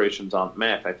those aspirations aren't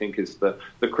met, I think is the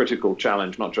critical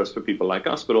challenge, not just for people like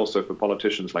us, but also for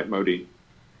politicians like Modi.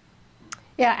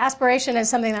 Yeah, aspiration is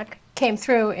something that came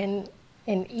through in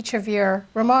each of your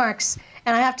remarks.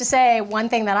 And I have to say, one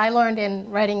thing that I learned in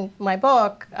writing my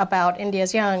book about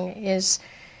India's young is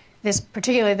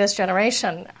particularly this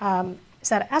generation, is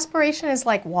that aspiration is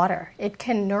like water. It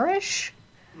can nourish,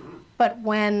 but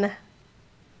when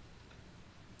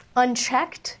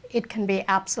unchecked, it can be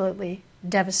absolutely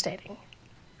devastating.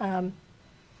 So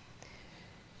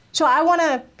I want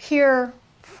to hear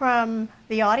from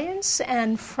the audience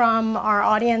and from our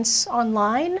audience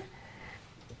online.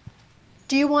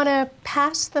 Do you want to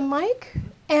pass the mic?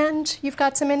 And you've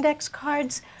got some index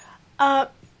cards.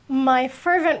 My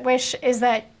fervent wish is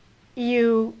that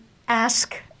you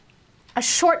ask a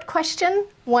short question,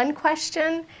 one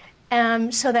question,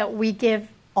 so that we give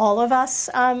all of us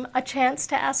a chance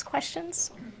to ask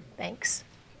questions. Thanks.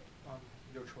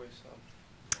 Your choice.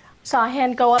 Saw a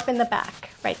hand go up in the back,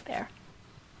 right there.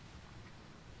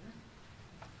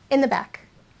 In the back.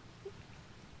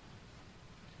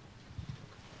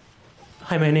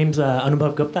 Hi, my name's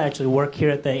Anubhav Gupta. I actually work here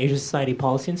at the Asia Society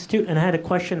Policy Institute, and I had a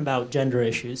question about gender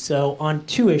issues. So on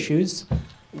two issues,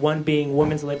 One being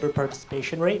women's labor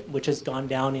participation rate, which has gone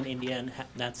down in India, and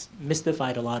that's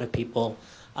mystified a lot of people.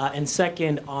 And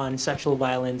second, on sexual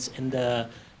violence and the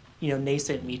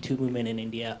nascent Me Too movement in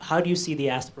India. How do you see the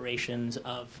aspirations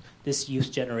of this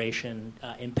youth generation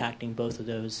impacting both of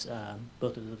those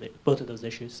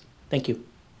issues? Thank you.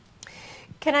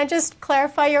 Can I just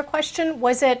clarify your question?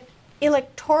 Was it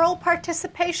electoral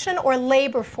participation or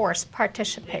labor force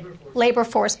participation? Labor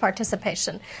force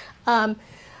participation.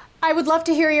 I would love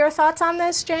to hear your thoughts on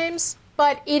this, James,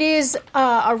 but it is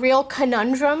a real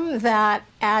conundrum that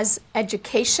as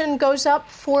education goes up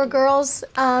for girls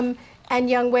and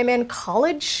young women,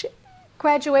 college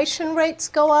graduation rates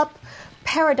go up.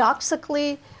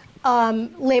 Paradoxically,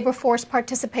 labor force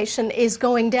participation is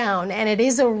going down, and it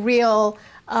is a real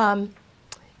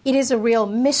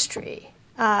mystery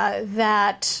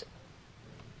that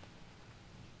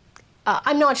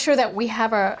I'm not sure that we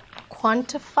have a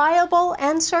quantifiable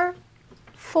answer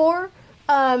for.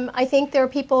 I think there are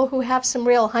people who have some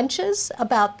real hunches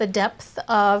about the depth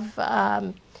of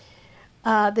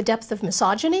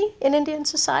misogyny in Indian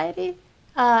society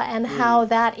and how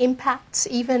that impacts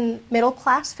even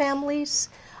middle-class families'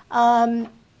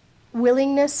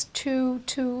 willingness to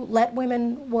let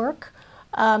women work.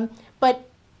 But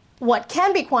what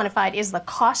can be quantified is the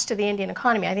cost to the Indian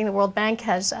economy. I think the World Bank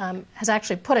has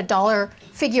actually put a dollar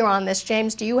figure on this.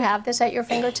 James, do you have this at your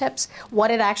fingertips? What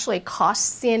it actually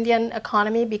costs the Indian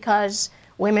economy because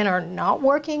women are not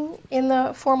working in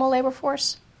the formal labor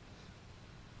force?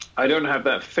 I don't have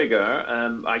that figure.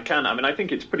 I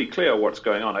think it's pretty clear what's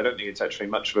going on. I don't think it's actually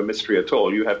much of a mystery at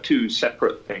all. You have two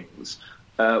separate things,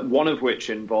 one of which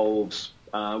involves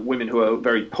women who are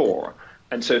very poor.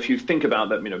 And so if you think about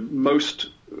that,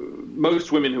 most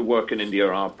women who work in India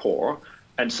are poor.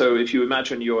 And so if you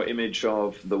imagine your image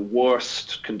of the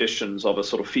worst conditions of a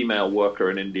sort of female worker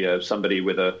in India, somebody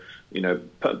with a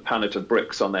pallet of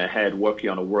bricks on their head working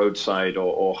on a roadside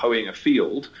or hoeing a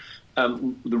field,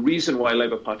 the reason why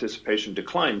labor participation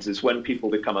declines is when people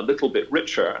become a little bit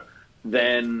richer,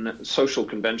 then social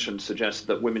convention suggests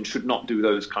that women should not do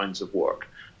those kinds of work.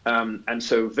 And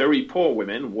so very poor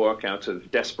women work out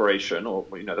of desperation or,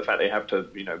 the fact they have to,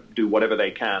 do whatever they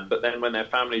can. But then when their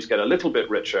families get a little bit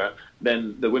richer,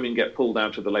 then the women get pulled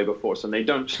out of the labor force and they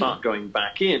don't start going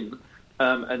back in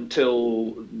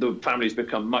until the families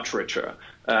become much richer.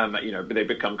 They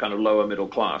become kind of lower middle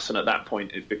class. And at that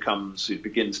point, it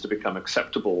begins to become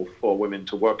acceptable for women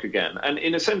to work again. And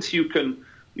in a sense, you can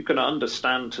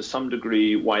understand to some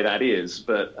degree why that is.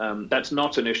 But that's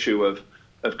not an issue of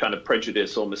kind of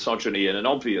prejudice or misogyny in an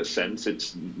obvious sense.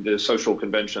 It's the social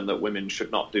convention that women should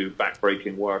not do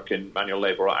backbreaking work in manual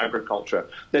labor or agriculture.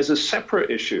 There's a separate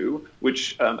issue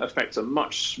which affects a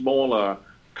much smaller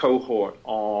cohort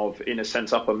of, in a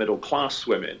sense, upper middle class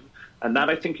women. And that,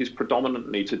 I think, is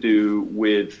predominantly to do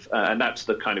with, and that's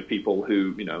the kind of people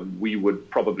who, we would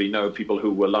probably know, people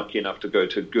who were lucky enough to go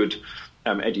to good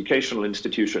educational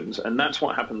institutions. And that's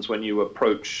what happens when you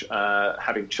approach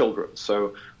having children.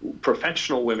 So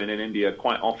professional women in India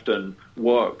quite often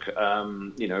work,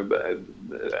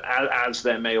 as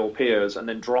their male peers and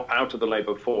then drop out of the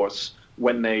labor force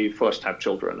when they first have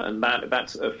children. And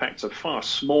that affects a far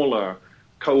smaller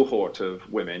cohort of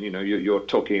women. You're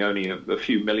talking only a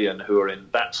few million who are in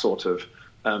that sort of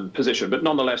position. But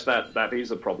nonetheless, that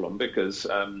is a problem because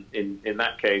in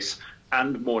that case,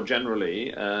 and more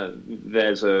generally,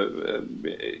 there's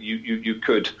you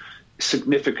could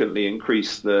significantly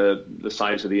increase the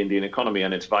size of the Indian economy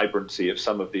and its vibrancy if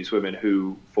some of these women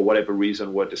who, for whatever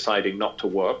reason, were deciding not to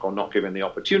work or not given the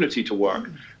opportunity to work,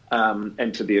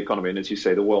 enter the economy. And as you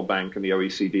say, the World Bank and the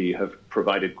OECD have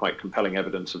provided quite compelling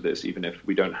evidence of this, even if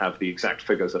we don't have the exact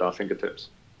figures at our fingertips.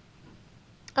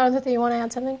 Arundhati, you want to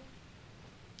add something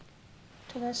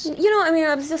to this?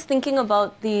 I was just thinking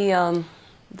about the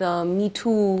Me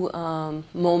Too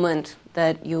moment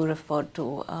that you referred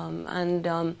to.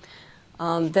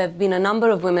 There have been a number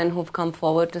of women who've come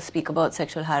forward to speak about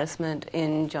sexual harassment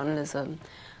in journalism.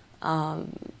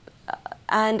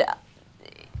 And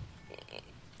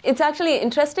it's actually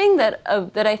interesting that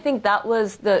I think that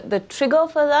was the trigger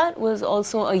for that was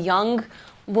also a young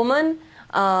woman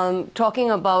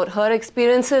talking about her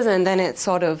experiences, and then it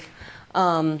sort of,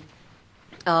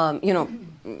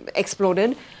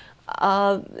 exploded.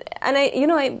 And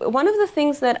one of the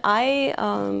things that I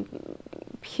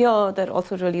hear that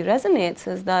also really resonates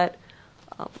is that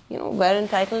we're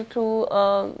entitled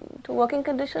to working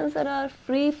conditions that are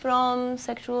free from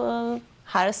sexual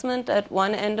harassment at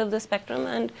one end of the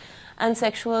spectrum and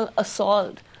sexual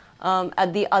assault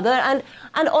at the other.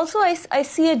 And also I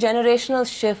see a generational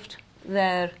shift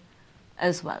there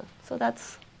as well. So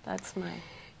that's my...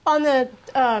 On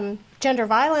the gender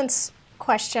violence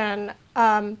question,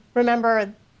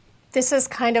 remember, this is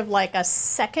kind of like a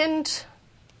second,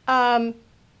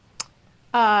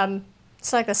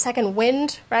 it's like a second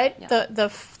wind, right? Yeah.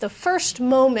 The first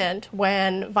moment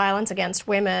when violence against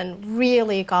women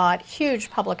really got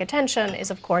huge public attention is,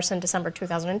 of course, in December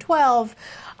 2012,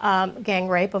 gang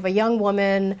rape of a young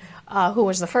woman who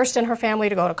was the first in her family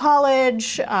to go to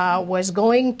college, was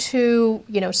going to,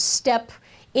 step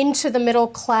into the middle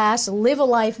class, live a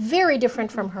life very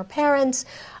different from her parents,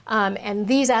 and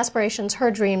these aspirations, her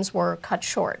dreams, were cut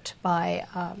short by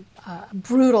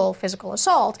brutal physical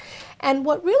assault. And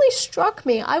what really struck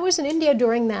me, I was in India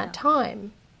during that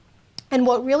time, and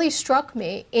what really struck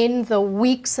me in the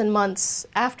weeks and months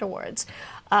afterwards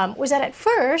was that at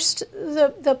first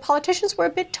the politicians were a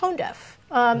bit tone deaf.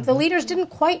 The leaders didn't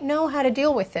quite know how to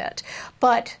deal with it,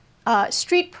 but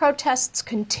street protests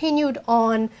continued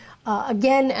on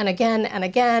again and again and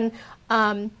again.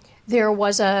 There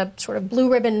was a sort of blue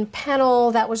ribbon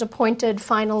panel that was appointed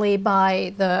finally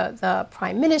by the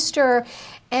prime minister,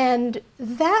 and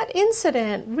that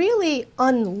incident really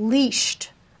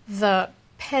unleashed the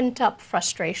pent-up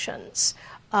frustrations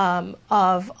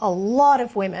of a lot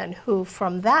of women who,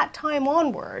 from that time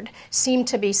onward, seemed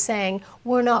to be saying,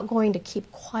 we're not going to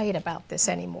keep quiet about this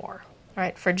anymore.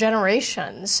 Right? For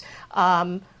generations,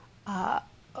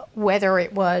 whether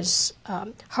it was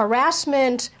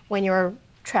harassment when you're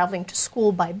traveling to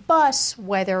school by bus,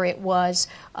 whether it was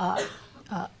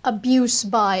abuse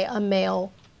by a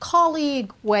male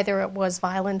colleague, whether it was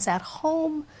violence at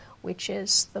home, which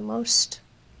is the most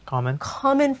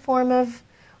common form of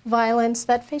violence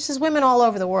that faces women all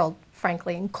over the world,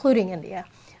 frankly, including India.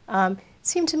 It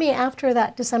seemed to me after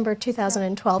that December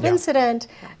 2012 incident,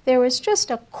 there was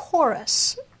just a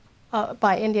chorus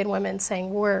by Indian women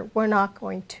saying, we're not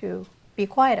going to be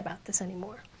quiet about this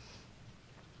anymore.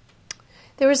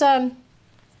 There was a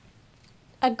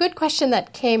good question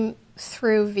that came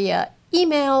through via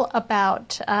email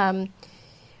about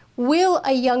will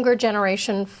a younger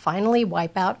generation finally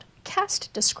wipe out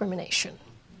caste discrimination?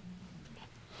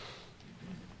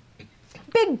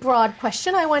 Big, broad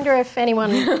question. I wonder if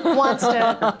anyone wants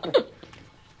to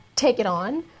take it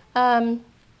on.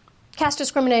 Caste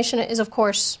discrimination is, of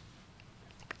course,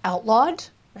 outlawed,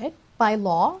 right, by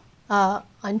law.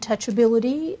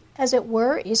 Untouchability, as it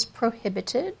were, is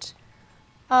prohibited.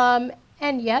 And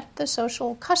yet the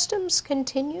social customs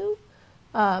continue.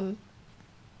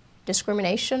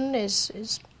 Discrimination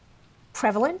is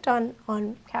prevalent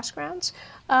on caste grounds.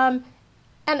 And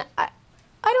I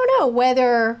don't know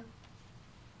whether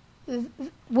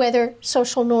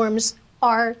social norms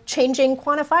are changing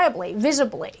quantifiably,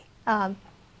 visibly,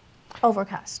 over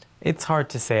caste. It's hard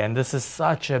to say, and this is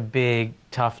such a big,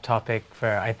 tough topic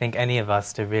for, I think, any of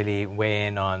us to really weigh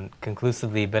in on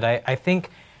conclusively. But I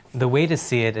think the way to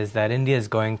see it is that India is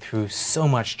going through so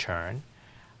much churn,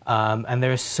 and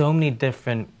there are so many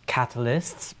different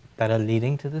catalysts that are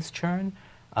leading to this churn,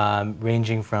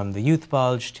 ranging from the youth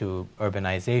bulge to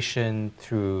urbanization,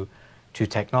 through to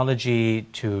technology,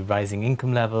 to rising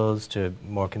income levels, to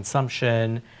more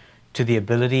consumption, to the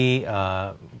ability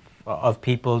of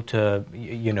people to,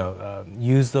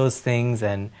 use those things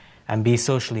and be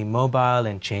socially mobile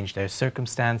and change their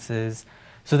circumstances.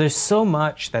 So there's so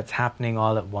much that's happening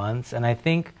all at once, and I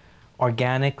think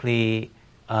organically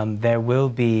there will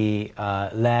be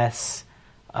less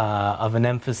of an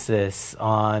emphasis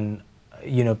on,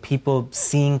 people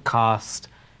seeing caste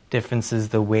differences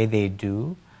the way they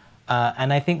do.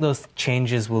 And I think those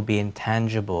changes will be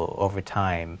intangible over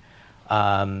time.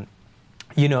 And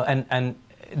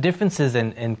differences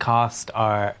in caste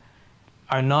are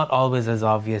not always as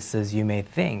obvious as you may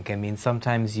think. I mean,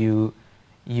 sometimes you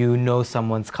know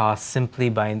someone's caste simply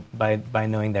by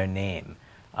knowing their name.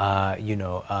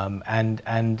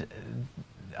 And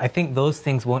I think those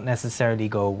things won't necessarily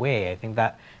go away. I think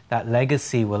that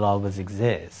legacy will always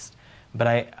exist.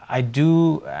 But I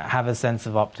do have a sense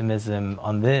of optimism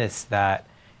on this, that,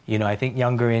 I think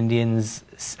younger Indians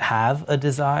have a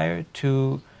desire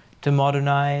to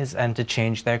modernize and to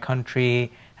change their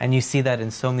country, and you see that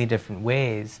in so many different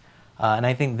ways. And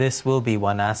I think this will be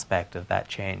one aspect of that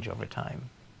change over time.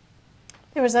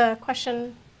 There was a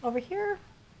question over here.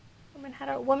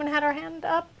 Woman had her hand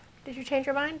up. Did you change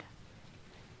your mind?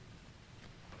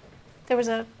 There was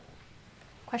a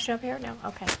question up here? No?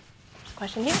 Okay.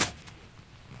 Question here.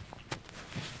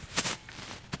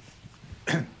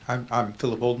 I'm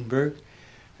Philip Oldenburg,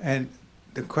 and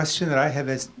the question that I have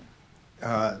is,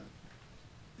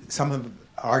 some have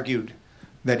argued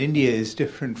that India is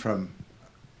different from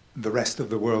the rest of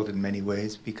the world in many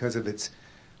ways because of its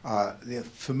the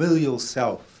familial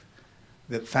self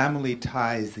that family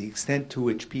ties, the extent to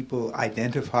which people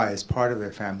identify as part of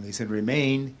their families and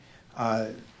remain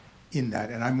in that.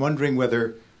 And I'm wondering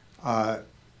whether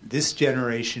this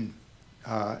generation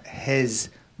has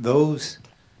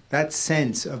that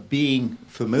sense of being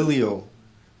familial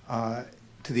to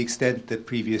the extent that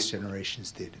previous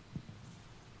generations did.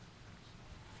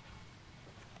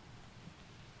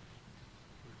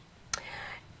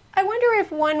 I wonder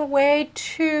if one way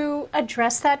to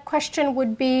address that question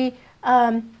would be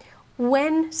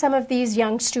when some of these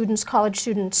young students, college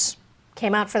students,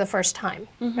 came out for the first time,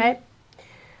 right?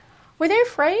 Were they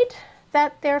afraid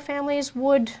that their families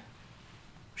would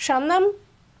shun them?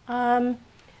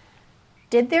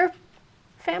 Did their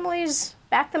families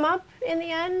back them up in the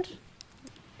end?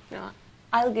 No,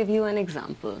 I'll give you an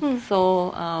example.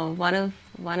 So one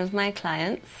of my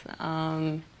clients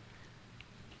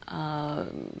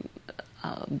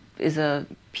is a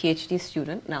PhD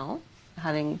student now,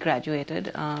 having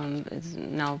graduated, is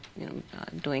now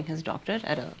doing his doctorate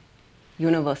at a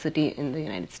university in the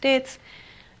United States,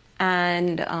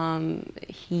 and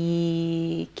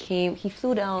he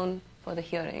flew down for the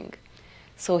hearing.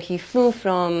 So he flew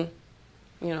from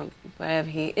wherever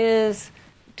he is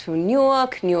to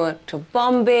Newark, Newark to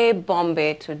Bombay,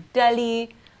 Bombay to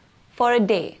Delhi for a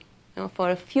day, for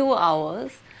a few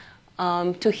hours,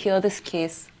 to hear this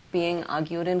case being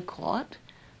argued in court,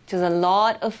 which is a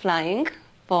lot of flying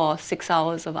for 6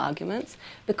 hours of arguments,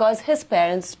 because his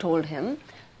parents told him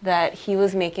that he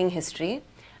was making history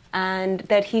and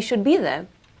that he should be there.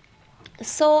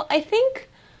 So I think,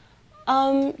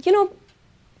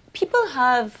 people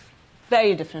have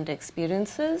very different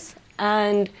experiences,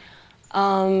 and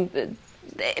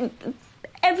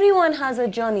everyone has a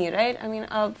journey, right? I mean,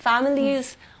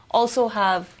 families also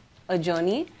have a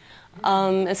journey,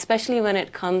 especially when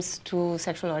it comes to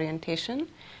sexual orientation.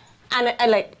 And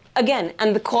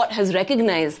and the court has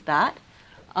recognized that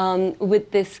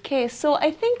with this case. So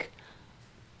I think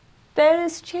there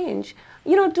is change.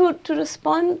 To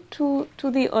respond to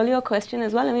the earlier question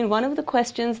as well, I mean, one of the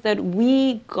questions that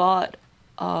we got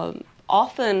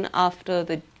often after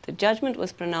the judgment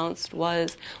was pronounced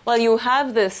was, well, you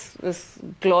have this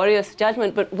glorious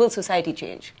judgment, but will society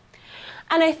change?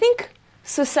 And I think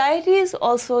societies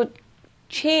also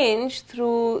change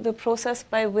through the process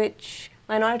by which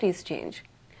minorities change.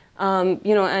 In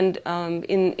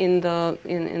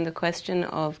the question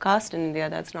of caste in India,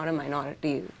 that's not a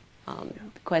minority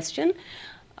question,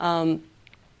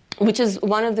 which is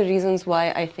one of the reasons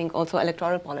why I think also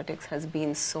electoral politics has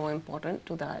been so important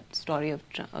to that story of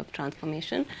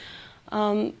transformation.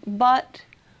 But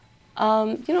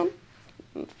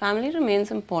family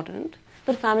remains important,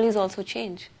 but families also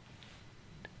change.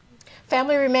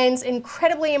 Family remains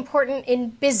incredibly important in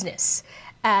business,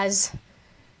 as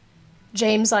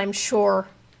James, I'm sure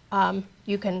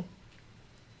you can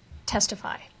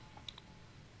testify.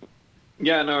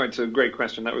 Yeah, no, it's a great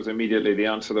question. That was immediately the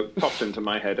answer that popped into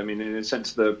my head. I mean, in a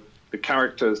sense, the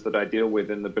characters that I deal with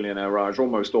in the Billionaire Raj,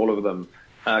 almost all of them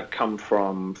come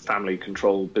from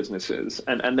family-controlled businesses.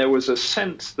 And there was a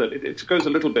sense that it goes a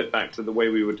little bit back to the way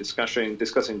we were discussing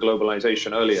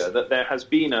globalization earlier, that there has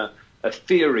been a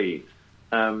theory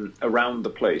around the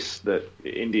place that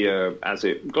India, as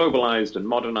it globalized and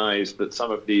modernized, that some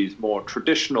of these more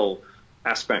traditional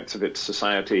aspects of its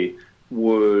society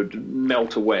would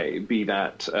melt away, be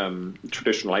that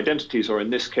traditional identities, or in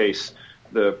this case,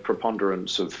 the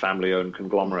preponderance of family-owned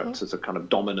conglomerates as a kind of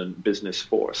dominant business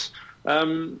force.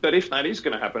 But if that is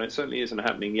going to happen, it certainly isn't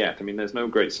happening yet. I mean, there's no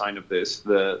great sign of this.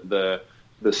 The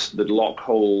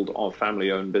lockhold of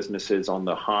family-owned businesses on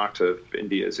the heart of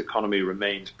India's economy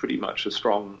remains pretty much as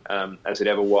strong as it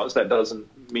ever was. That doesn't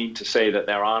mean to say that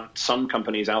there aren't some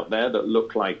companies out there that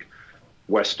look like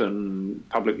Western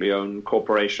publicly owned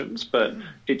corporations, but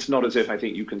it's not as if I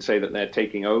think you can say that they're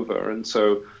taking over. And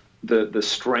so the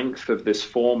strength of this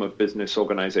form of business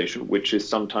organization, which is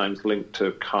sometimes linked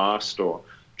to caste or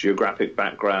geographic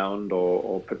background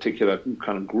or particular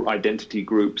kind of identity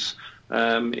groups,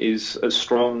 is as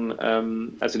strong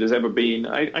as it has ever been.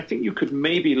 I think you could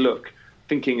maybe look,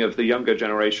 thinking of the younger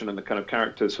generation and the kind of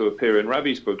characters who appear in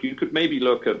Ravi's book, you could maybe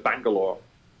look at Bangalore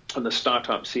and the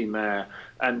startup scene there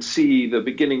and see the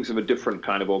beginnings of a different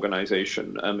kind of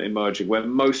organization emerging, where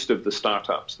most of the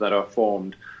startups that are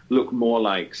formed look more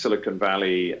like Silicon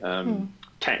Valley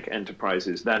tech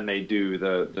enterprises than they do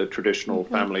the traditional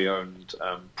family-owned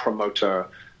promoter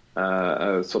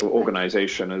sort of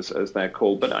organization, as they're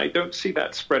called. But I don't see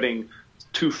that spreading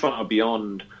too far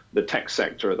beyond the tech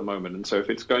sector at the moment. And so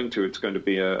if it's going to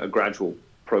be a gradual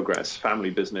progress. Family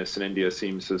business in India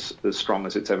seems as strong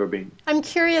as it's ever been. I'm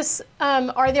curious,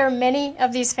 are there many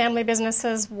of these family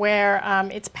businesses where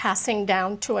it's passing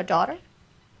down to a daughter?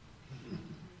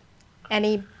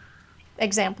 Any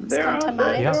examples come to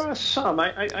mind? There are some.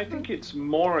 I think it's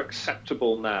more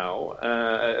acceptable now.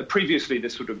 Previously,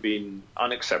 this would have been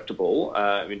unacceptable.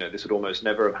 This would almost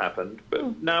never have happened.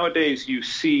 But nowadays, you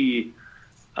see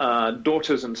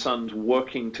daughters and sons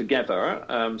working together.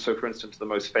 So, for instance, the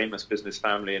most famous business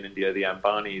family in India, the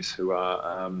Ambanis, who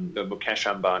are Mukesh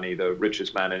Ambani, the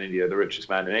richest man in India, the richest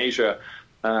man in Asia.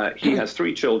 He has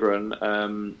 3 children.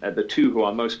 The 2 who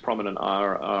are most prominent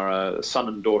are a son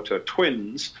and daughter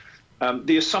twins.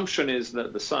 The assumption is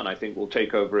that the son, I think, will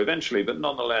take over eventually, but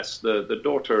nonetheless, the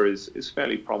daughter is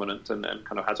fairly prominent and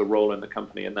kind of has a role in the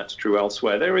company, and that's true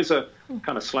elsewhere. There is a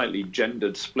kind of slightly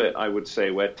gendered split, I would say,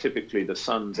 where typically the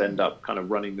sons end up kind of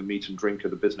running the meat and drink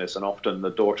of the business, and often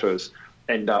the daughters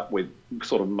end up with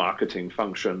sort of marketing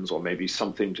functions or maybe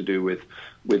something to do with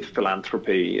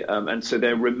philanthropy. And so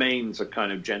there remains a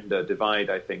kind of gender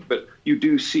divide, I think. But you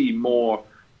do see more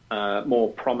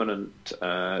prominent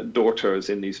daughters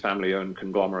in these family-owned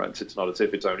conglomerates. It's not as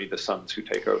if it's only the sons who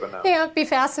take over now. Yeah, it'd be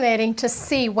fascinating to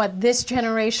see what this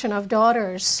generation of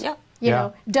daughters,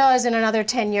 does in another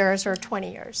 10 years or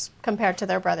 20 years compared to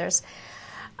their brothers.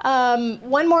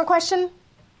 One more question.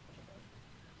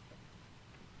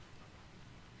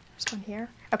 There's one here.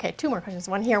 Okay, 2 more questions.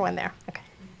 One here, one there. Okay.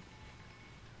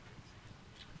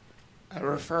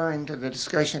 Referring to the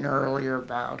discussion earlier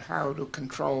about how to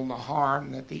control the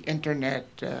harm that the internet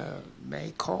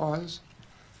may cause,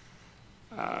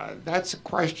 that's a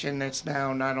question that's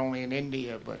now not only in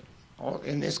India, but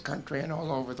in this country and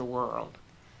all over the world.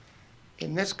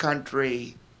 In this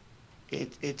country,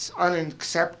 it's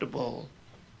unacceptable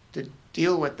to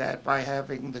deal with that by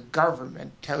having the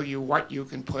government tell you what you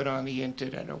can put on the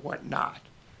internet or what not.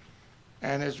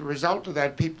 And as a result of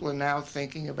that, people are now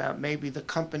thinking about maybe the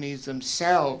companies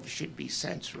themselves should be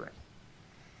censoring.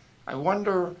 I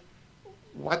wonder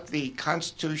what the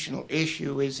constitutional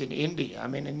issue is in India. I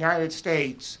mean, in the United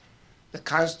States, the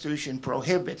Constitution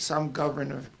prohibits some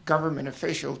government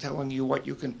official telling you what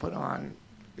you can put on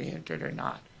the internet or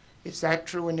not. Is that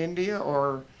true in India,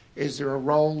 or is there a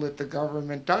role that the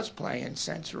government does play in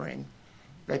censoring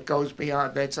that goes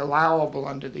beyond, that's allowable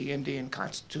under the Indian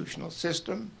constitutional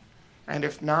system? And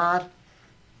if not,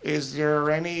 is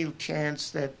there any chance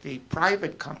that the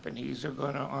private companies are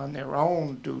going to, on their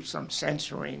own, do some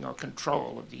censoring or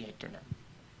control of the internet?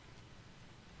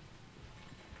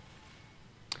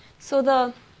 So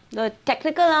the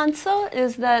technical answer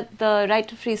is that the right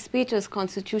to free speech is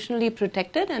constitutionally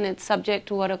protected, and it's subject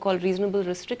to what are called reasonable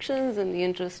restrictions in the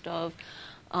interest of,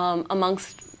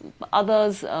 amongst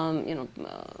others,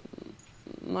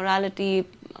 morality,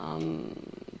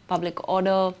 public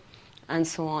order, and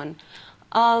so on.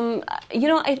 I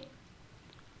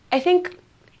think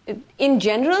in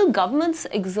general, governments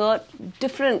exert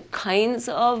different kinds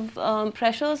of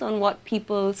pressures on what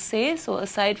people say. So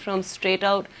aside from straight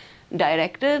out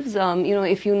directives,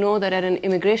 if you know that at an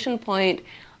immigration point,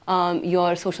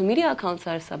 your social media accounts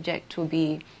are subject to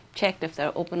be checked if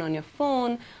they're open on your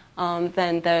phone,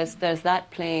 then there's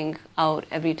that playing out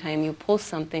every time you post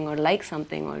something or like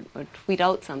something or tweet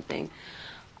out something.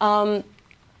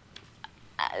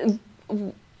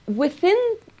 Within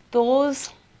those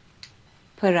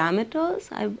parameters,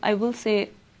 I will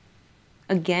say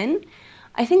again,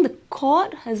 I think the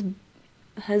court has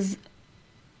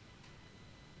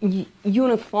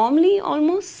uniformly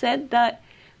almost said that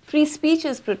free speech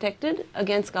is protected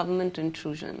against government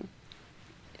intrusion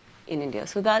in India.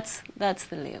 So that's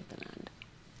the lay of the land.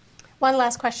 One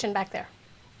last question back there.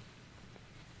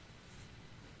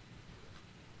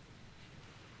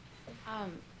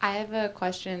 I have a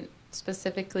question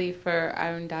specifically for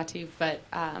Arundhati, but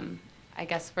I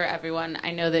guess for everyone.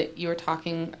 I know that you were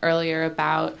talking earlier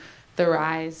about the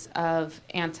rise of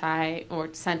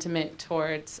sentiment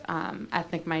towards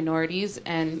ethnic minorities,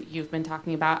 and you've been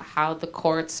talking about how the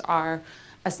courts are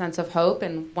a sense of hope.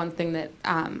 And one thing that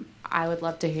I would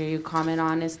love to hear you comment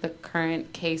on is the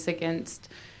current case against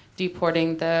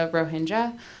deporting the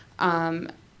Rohingya,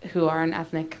 who are an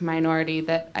ethnic minority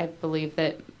that I believe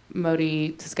that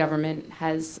Modi's government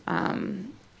has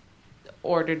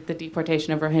ordered the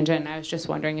deportation of Rohingya, and I was just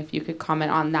wondering if you could comment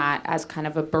on that as kind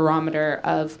of a barometer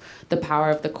of the power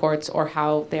of the courts, or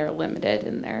how they're limited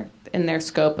in their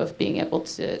scope of being able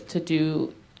to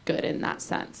do good in that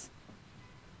sense.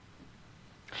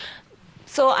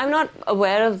 So I'm not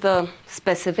aware of the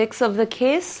specifics of the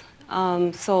case,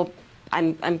 so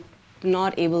I'm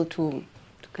not able to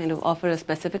kind of offer a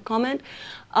specific comment.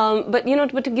 But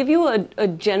to give you a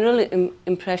general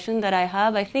impression that I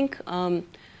have, I think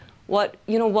what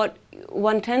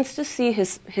one tends to see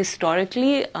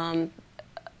historically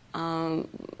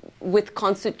with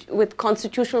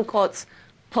constitutional courts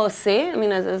per se, I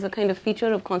mean, as a kind of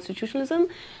feature of constitutionalism,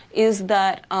 is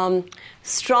that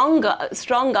strong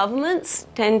governments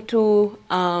tend to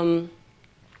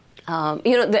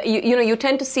you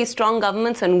tend to see strong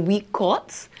governments and weak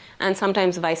courts, and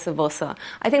sometimes vice versa.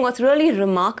 I think what's really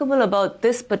remarkable about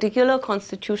this particular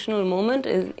constitutional moment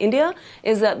in India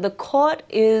is that the court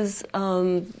is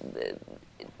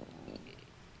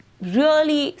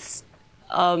really,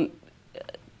 I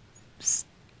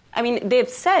mean, they've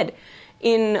said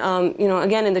in,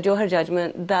 again in the Johar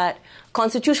judgment that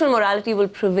constitutional morality will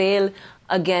prevail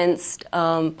against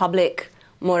public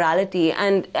morality,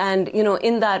 and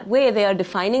in that way they are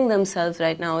defining themselves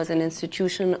right now as an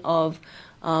institution of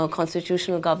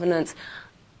constitutional governance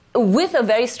with a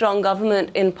very strong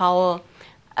government in power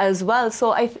as well.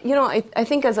 So I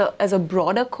think as a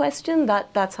broader question,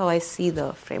 that's how I see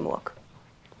the framework.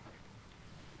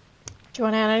 Do you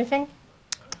want to add anything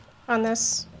on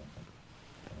this?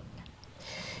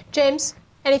 James,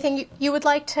 anything you would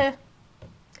like to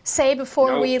say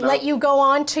before we let you go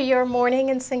on to your morning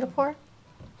in Singapore?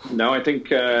 No, I think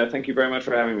thank you very much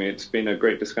for having me. It's been a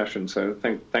great discussion, so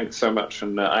thanks so much.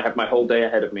 And I have my whole day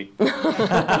ahead of me. We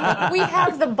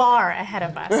have the bar ahead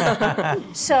of us.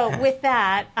 So with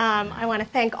that, I want to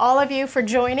thank all of you for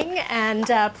joining, and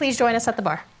please join us at the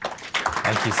bar.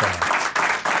 Thank you so much.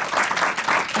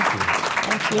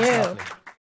 Thank you.